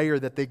desire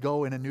that they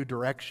go in a new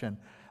direction,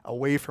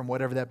 away from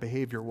whatever that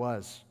behavior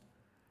was.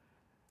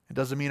 It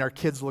doesn't mean our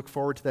kids look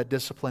forward to that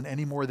discipline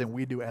any more than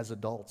we do as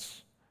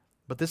adults.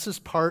 But this is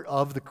part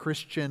of the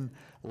Christian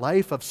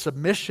life of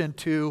submission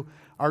to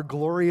our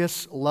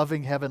glorious,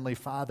 loving Heavenly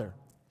Father.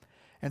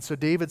 And so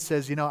David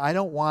says, I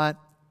don't want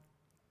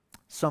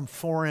some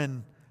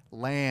foreign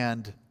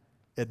land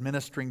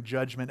administering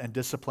judgment and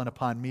discipline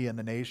upon me and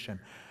the nation.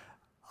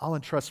 I'll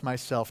entrust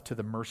myself to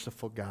the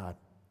merciful God.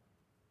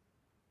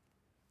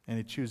 And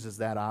he chooses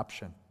that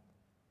option.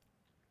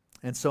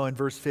 And so in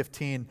verse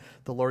 15,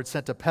 the Lord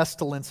sent a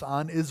pestilence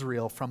on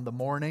Israel from the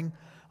morning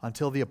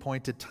until the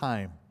appointed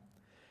time.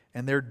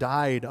 And there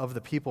died of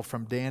the people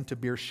from Dan to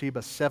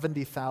Beersheba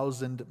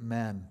 70,000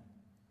 men.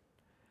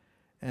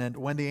 And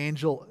when the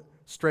angel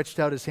stretched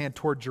out his hand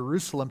toward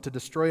Jerusalem to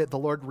destroy it, the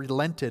Lord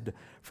relented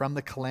from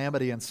the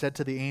calamity and said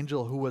to the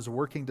angel who was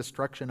working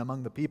destruction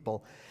among the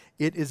people,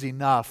 "It is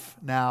enough.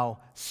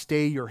 Now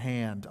stay your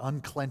hand,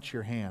 unclench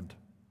your hand."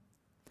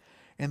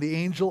 And the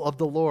angel of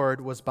the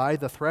Lord was by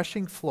the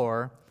threshing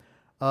floor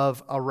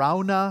of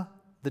Araunah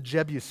the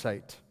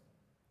Jebusite.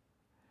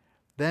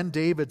 Then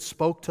David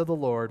spoke to the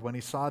Lord when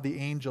he saw the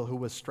angel who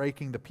was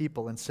striking the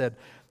people and said,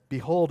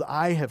 "Behold,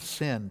 I have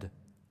sinned,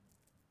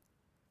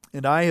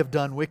 and I have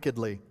done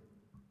wickedly.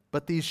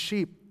 But these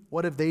sheep,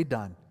 what have they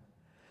done?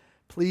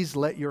 Please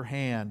let your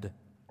hand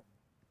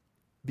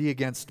be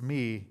against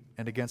me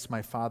and against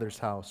my father's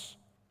house."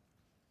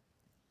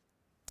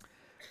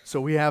 So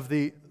we have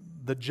the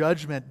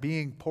judgment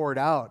being poured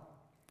out.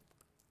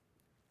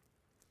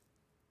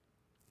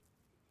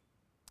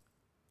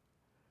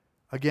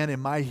 Again, in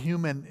my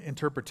human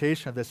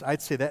interpretation of this,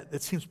 I'd say that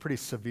it seems pretty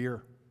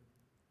severe.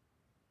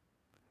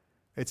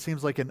 It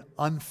seems like an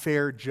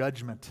unfair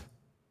judgment.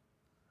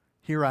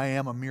 Here I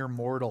am, a mere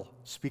mortal,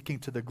 speaking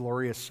to the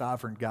glorious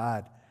sovereign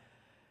God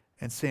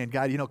and saying,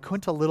 "God,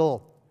 couldn't a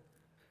little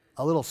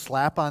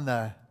slap on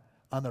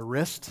the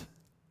wrist,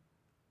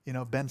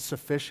 been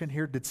sufficient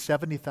here? Did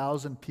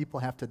 70,000 people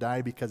have to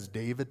die because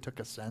David took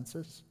a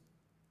census?"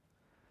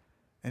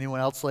 Anyone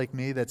else like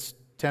me that's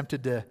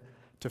tempted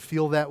to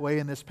feel that way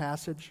in this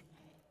passage?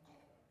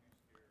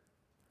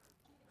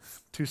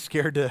 Too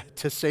scared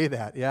to say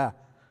that, yeah.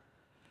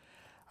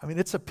 I mean,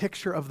 it's a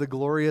picture of the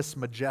glorious,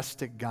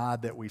 majestic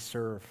God that we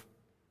serve.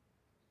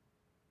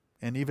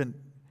 And even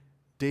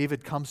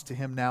David comes to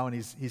him now, and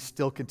he's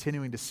still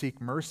continuing to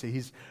seek mercy.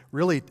 He's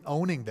really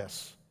owning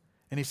this.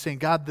 And he's saying,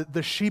 "God,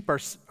 the sheep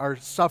are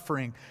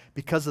suffering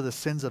because of the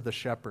sins of the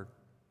shepherd."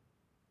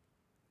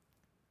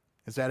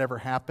 Has that ever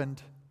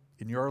happened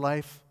in your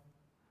life?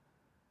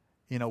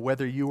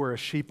 Whether you were a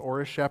sheep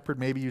or a shepherd,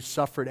 maybe you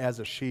suffered as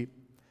a sheep.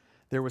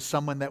 There was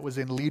someone that was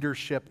in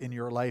leadership in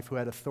your life who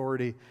had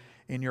authority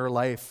in your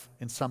life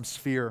in some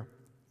sphere,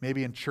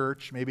 maybe in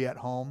church, maybe at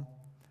home,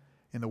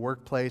 in the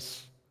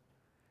workplace,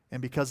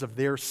 and because of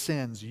their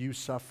sins, you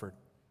suffered.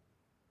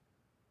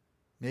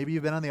 Maybe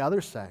you've been on the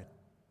other side,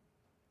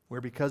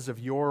 where because of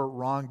your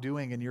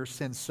wrongdoing and your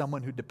sins,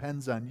 someone who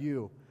depends on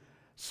you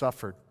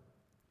suffered.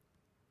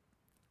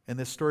 And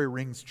this story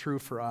rings true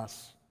for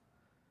us.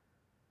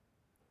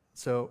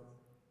 So,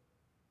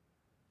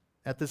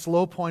 at this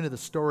low point of the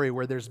story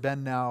where there's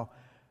been now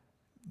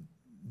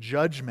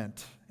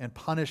judgment and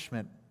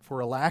punishment for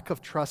a lack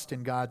of trust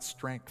in God's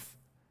strength,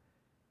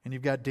 and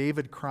you've got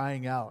David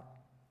crying out,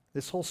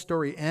 this whole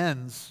story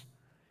ends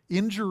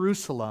in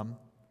Jerusalem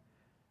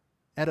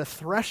at a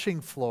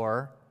threshing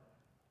floor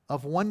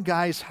of one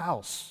guy's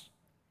house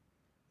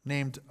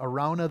named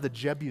Araunah the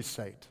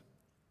Jebusite.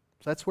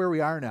 So that's where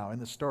we are now in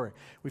the story.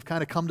 We've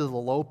kind of come to the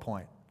low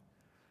point.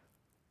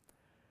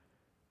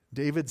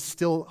 David's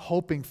still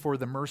hoping for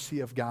the mercy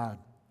of God.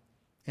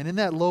 And in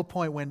that low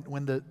point,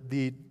 when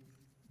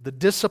the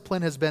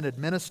discipline has been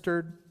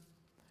administered,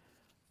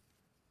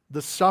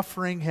 the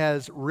suffering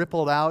has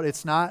rippled out.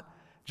 It's not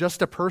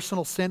just a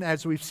personal sin,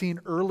 as we've seen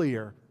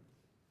earlier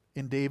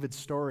in David's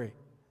story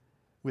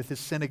with his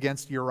sin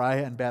against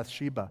Uriah and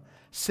Bathsheba.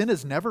 Sin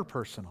is never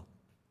personal.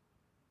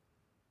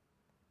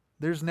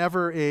 There's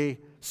never a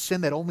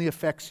sin that only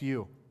affects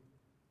you,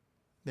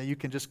 that you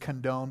can just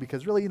condone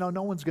because really,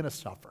 no one's going to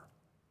suffer.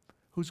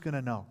 Who's going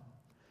to know?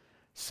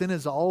 Sin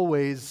is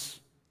always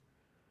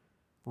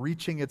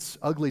reaching its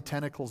ugly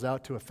tentacles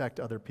out to affect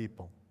other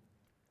people.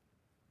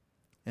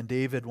 And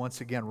David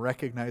once again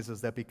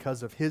recognizes that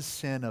because of his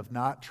sin of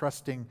not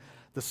trusting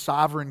the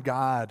sovereign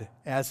God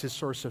as his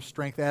source of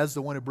strength, as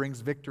the one who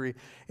brings victory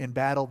in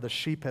battle, the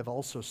sheep have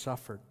also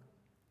suffered.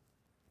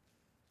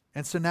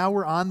 And so now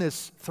we're on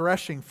this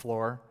threshing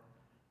floor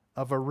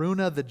of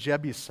Araunah the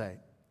Jebusite.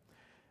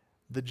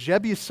 The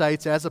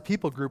Jebusites, as a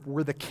people group,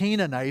 were the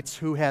Canaanites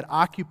who had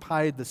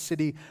occupied the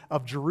city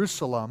of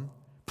Jerusalem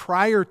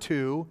prior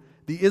to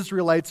the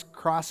Israelites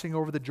crossing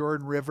over the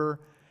Jordan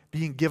River,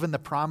 being given the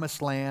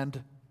promised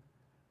land,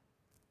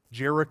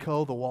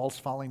 Jericho, the walls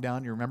falling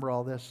down. You remember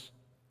all this?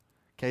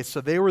 Okay, so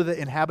they were the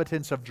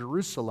inhabitants of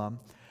Jerusalem.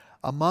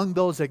 Among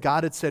those that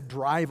God had said,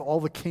 drive all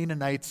the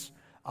Canaanites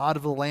out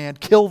of the land,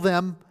 kill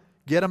them,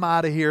 get them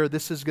out of here.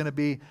 This is going to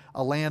be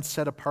a land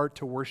set apart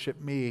to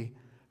worship me,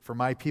 for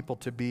my people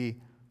to be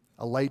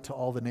a light to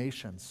all the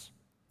nations.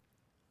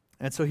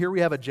 And so here we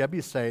have a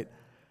Jebusite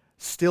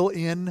still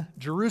in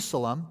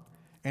Jerusalem,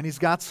 and he's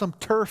got some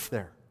turf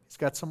there. He's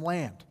got some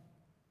land.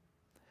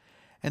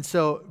 And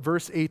so,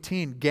 verse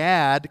 18,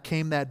 Gad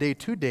came that day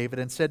to David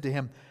and said to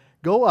him,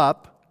 "Go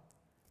up,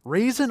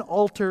 raise an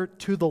altar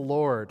to the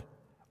Lord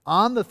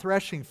on the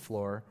threshing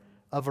floor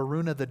of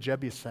Araunah the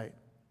Jebusite."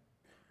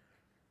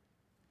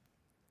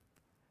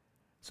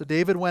 So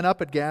David went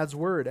up at Gad's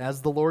word,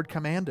 as the Lord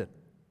commanded.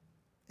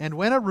 And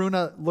when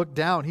Araunah looked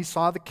down, he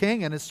saw the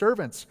king and his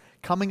servants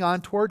coming on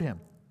toward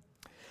him.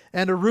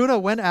 And Araunah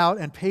went out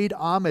and paid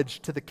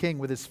homage to the king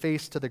with his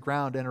face to the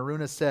ground. And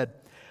Araunah said,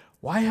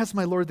 "Why has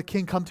my lord the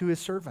king come to his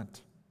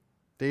servant?"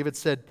 David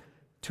said,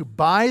 "To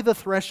buy the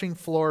threshing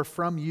floor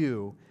from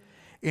you,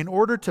 in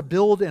order to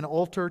build an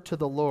altar to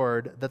the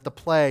Lord, that the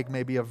plague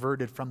may be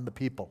averted from the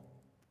people."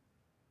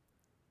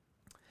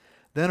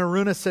 Then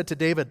Araunah said to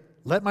David,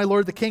 "Let my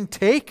lord the king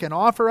take and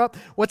offer up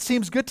what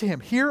seems good to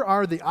him. Here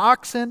are the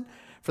oxen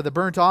for the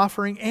burnt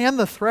offering, and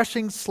the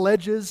threshing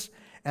sledges,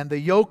 and the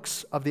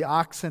yokes of the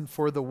oxen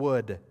for the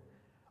wood.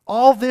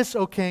 All this,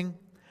 O king,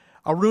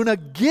 Araunah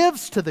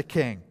gives to the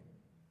king."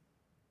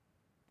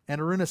 And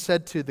Araunah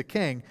said to the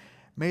king,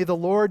 "May the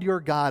Lord your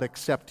God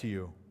accept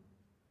you."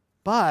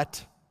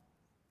 But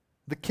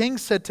the king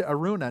said to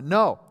Araunah,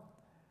 "No,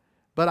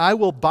 but I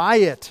will buy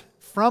it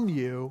from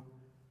you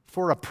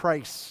for a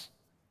price.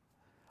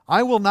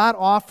 I will not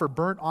offer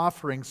burnt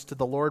offerings to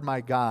the Lord my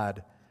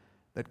God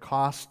that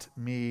cost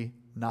me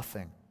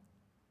nothing."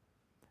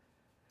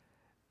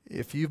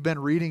 If you've been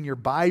reading your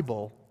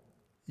Bible,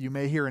 you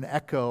may hear an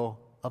echo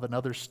of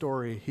another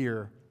story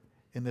here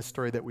in this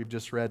story that we've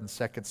just read in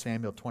 2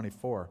 Samuel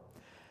 24.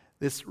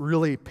 This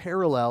really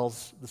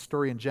parallels the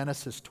story in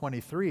Genesis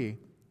 23,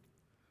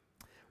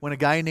 when a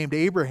guy named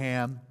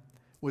Abraham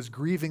was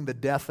grieving the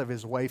death of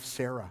his wife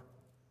Sarah.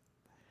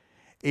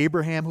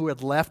 Abraham, who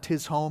had left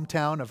his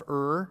hometown of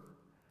Ur,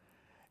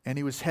 and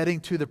he was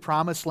heading to the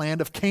promised land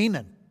of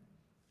Canaan.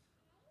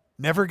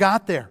 Never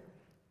got there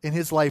in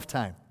his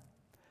lifetime.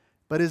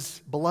 But his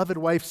beloved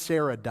wife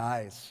Sarah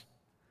dies.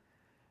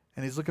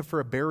 And he's looking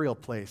for a burial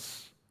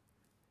place.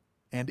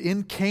 And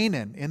in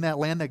Canaan, in that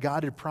land that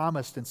God had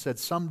promised and said,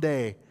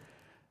 "Someday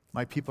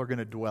my people are going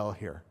to dwell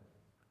here,"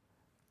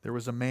 there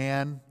was a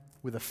man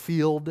with a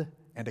field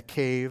and a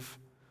cave.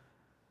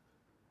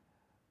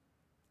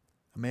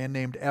 A man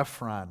named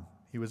Ephron.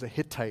 He was a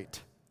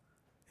Hittite.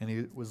 And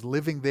he was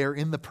living there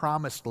in the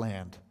promised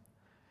land.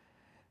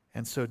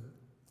 And so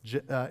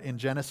in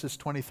Genesis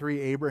 23,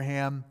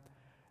 Abraham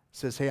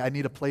says, "Hey, I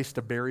need a place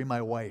to bury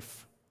my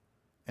wife."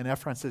 And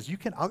Ephron says,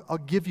 I'll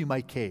give you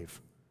my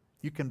cave.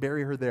 You can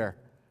bury her there,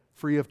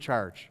 free of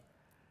charge."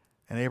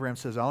 And Abraham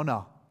says, "Oh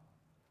no,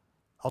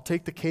 I'll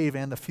take the cave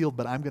and the field,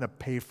 but I'm going to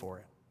pay for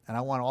it. And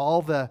I want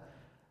all the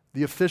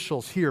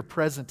officials here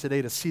present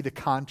today to see the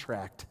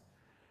contract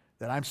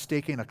that I'm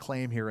staking a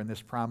claim here in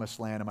this promised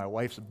land, and my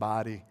wife's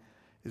body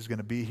is going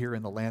to be here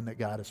in the land that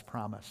God has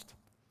promised."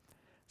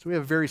 So we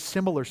have a very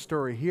similar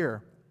story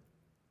here,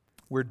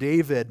 where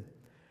David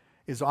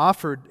is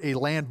offered a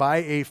land by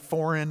a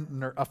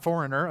foreigner,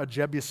 a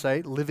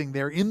Jebusite, living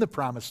there in the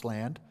promised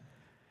land.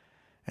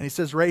 And he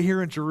says, right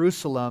here in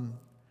Jerusalem,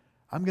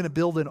 I'm going to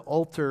build an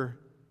altar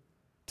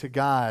to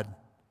God.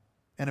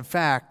 And in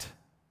fact,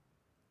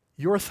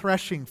 your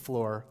threshing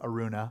floor,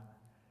 Araunah,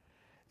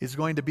 is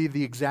going to be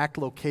the exact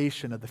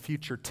location of the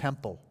future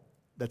temple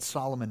that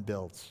Solomon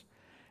builds.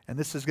 And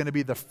this is going to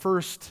be the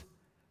first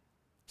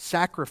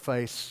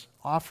sacrifice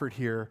offered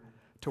here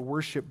to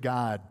worship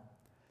God.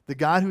 The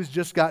God who's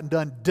just gotten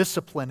done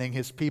disciplining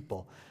his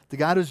people. The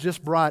God who's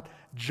just brought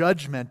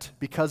judgment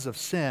because of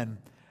sin.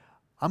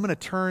 I'm going to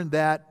turn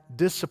that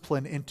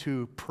discipline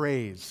into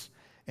praise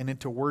and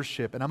into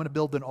worship. And I'm going to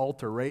build an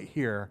altar right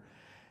here.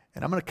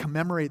 And I'm going to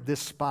commemorate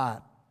this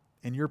spot.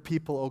 And your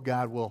people, oh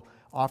God, will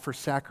offer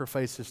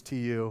sacrifices to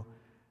you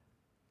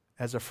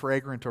as a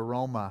fragrant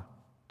aroma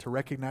to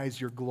recognize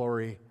your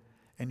glory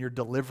and your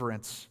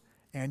deliverance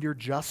and your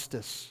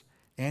justice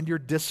and your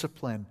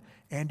discipline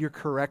and your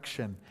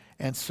correction,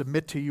 and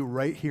submit to you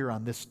right here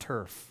on this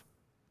turf.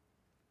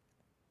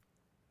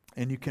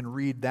 And you can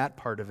read that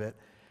part of it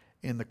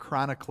in the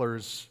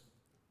chronicler's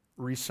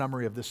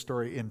resummary of this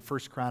story in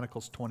 1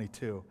 Chronicles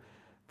 22,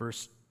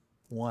 verse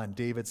 1.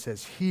 David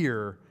says,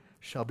 "Here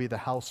shall be the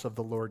house of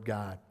the Lord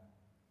God."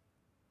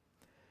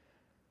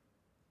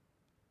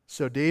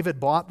 So David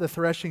bought the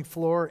threshing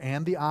floor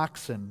and the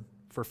oxen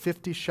for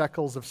 50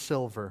 shekels of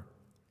silver,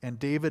 and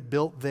David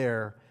built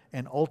there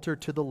an altar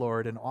to the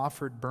Lord and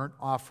offered burnt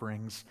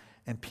offerings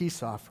and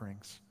peace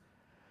offerings.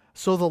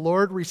 So the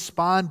Lord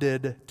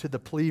responded to the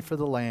plea for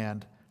the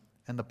land,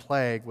 and the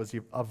plague was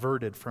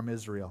averted from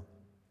Israel.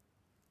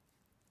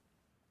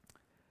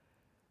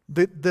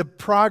 The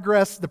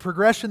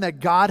progression that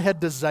God had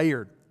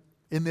desired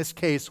in this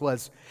case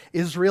was,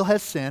 Israel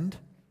has sinned,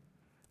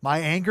 my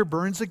anger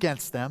burns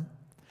against them,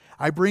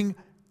 I bring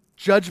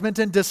judgment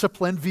and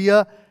discipline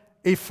via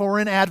a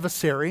foreign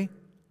adversary.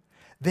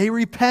 They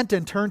repent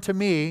and turn to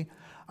me.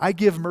 I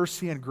give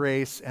mercy and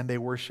grace, and they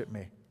worship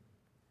me.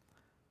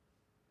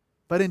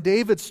 But in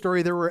David's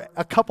story, there were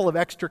a couple of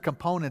extra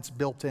components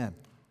built in.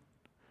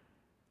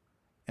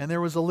 And there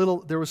was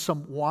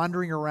some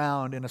wandering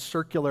around in a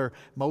circular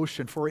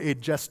motion for a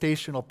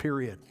gestational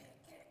period.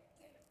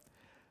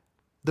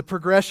 The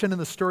progression in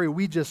the story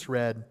we just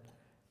read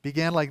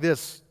began like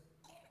this.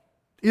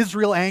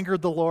 Israel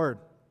angered the Lord.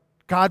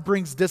 God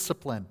brings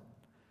discipline.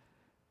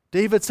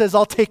 David says,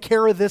 I'll take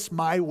care of this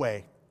my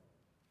way.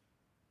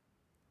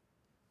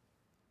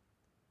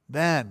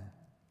 Then,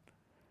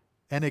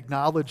 an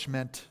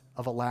acknowledgement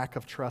of a lack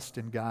of trust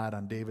in God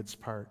on David's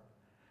part.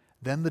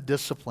 Then the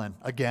discipline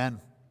again.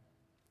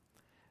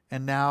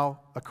 And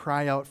now a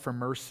cry out for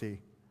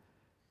mercy.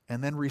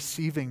 And then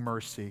receiving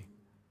mercy.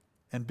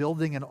 And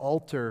building an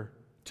altar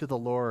to the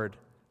Lord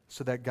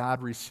so that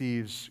God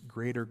receives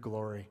greater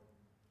glory.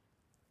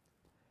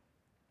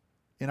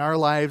 In our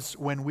lives,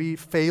 when we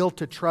fail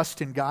to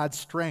trust in God's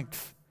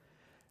strength,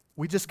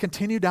 we just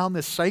continue down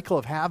this cycle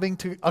of having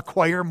to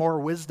acquire more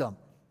wisdom.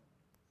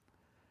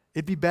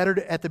 It'd be better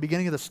to, at the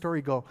beginning of the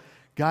story, go,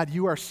 God,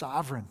 you are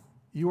sovereign.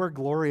 You are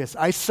glorious.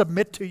 I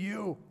submit to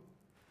you.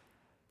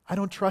 I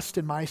don't trust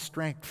in my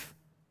strength.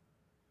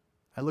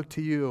 I look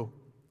to you,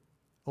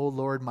 O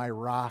Lord, my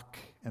rock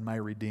and my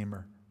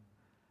redeemer.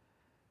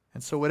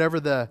 And so whatever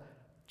the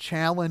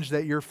challenge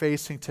that you're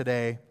facing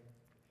today,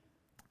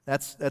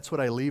 that's what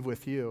I leave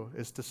with you,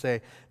 is to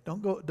say,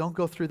 don't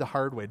go through the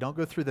hard way. Don't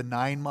go through the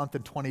 9-month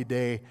and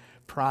 20-day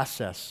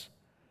process.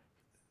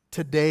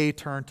 Today,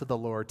 turn to the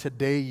Lord.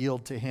 Today,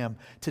 yield to Him.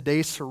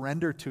 Today,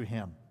 surrender to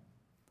Him.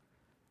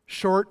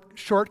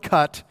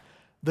 Shortcut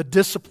the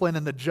discipline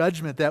and the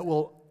judgment that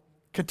will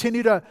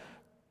continue to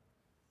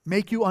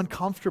make you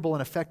uncomfortable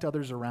and affect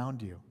others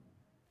around you.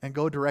 And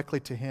go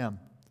directly to Him.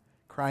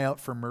 Cry out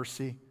for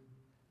mercy.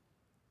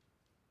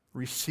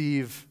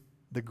 Receive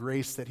the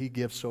grace that He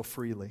gives so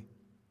freely.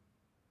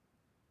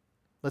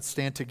 Let's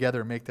stand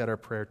together and make that our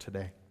prayer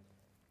today.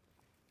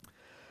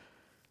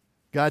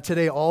 God,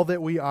 today all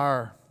that we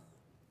are,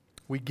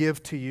 we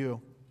give to you.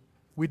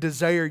 We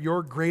desire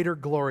your greater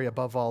glory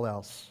above all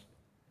else.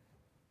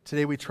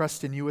 Today we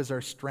trust in you as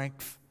our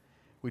strength.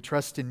 We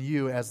trust in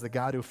you as the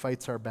God who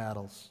fights our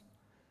battles.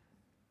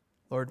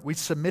 Lord, we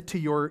submit to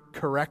your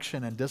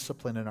correction and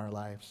discipline in our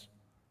lives.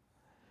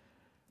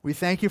 We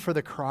thank you for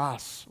the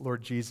cross,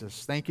 Lord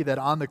Jesus. Thank you that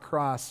on the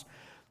cross,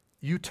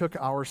 you took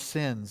our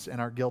sins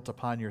and our guilt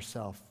upon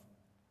yourself.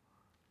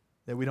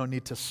 That we don't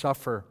need to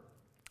suffer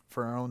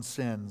for our own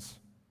sins,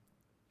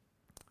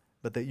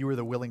 but that you were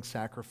the willing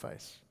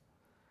sacrifice.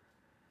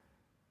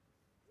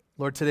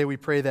 Lord, today we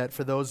pray that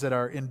for those that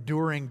are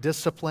enduring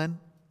discipline,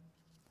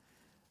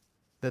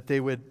 that they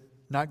would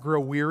not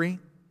grow weary,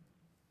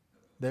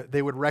 that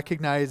they would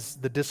recognize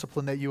the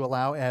discipline that you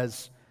allow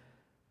as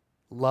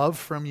love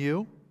from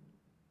you,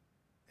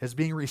 as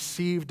being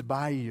received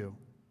by you,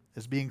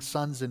 as being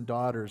sons and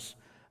daughters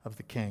of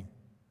the King.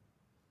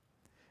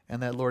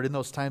 And that, Lord, in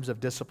those times of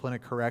discipline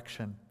and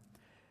correction,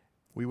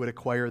 we would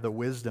acquire the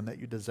wisdom that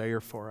you desire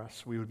for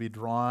us. We would be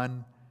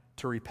drawn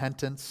to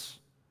repentance,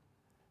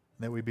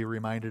 and that we'd be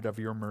reminded of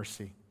your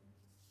mercy.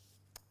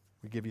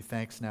 We give you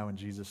thanks now in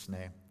Jesus'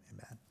 name.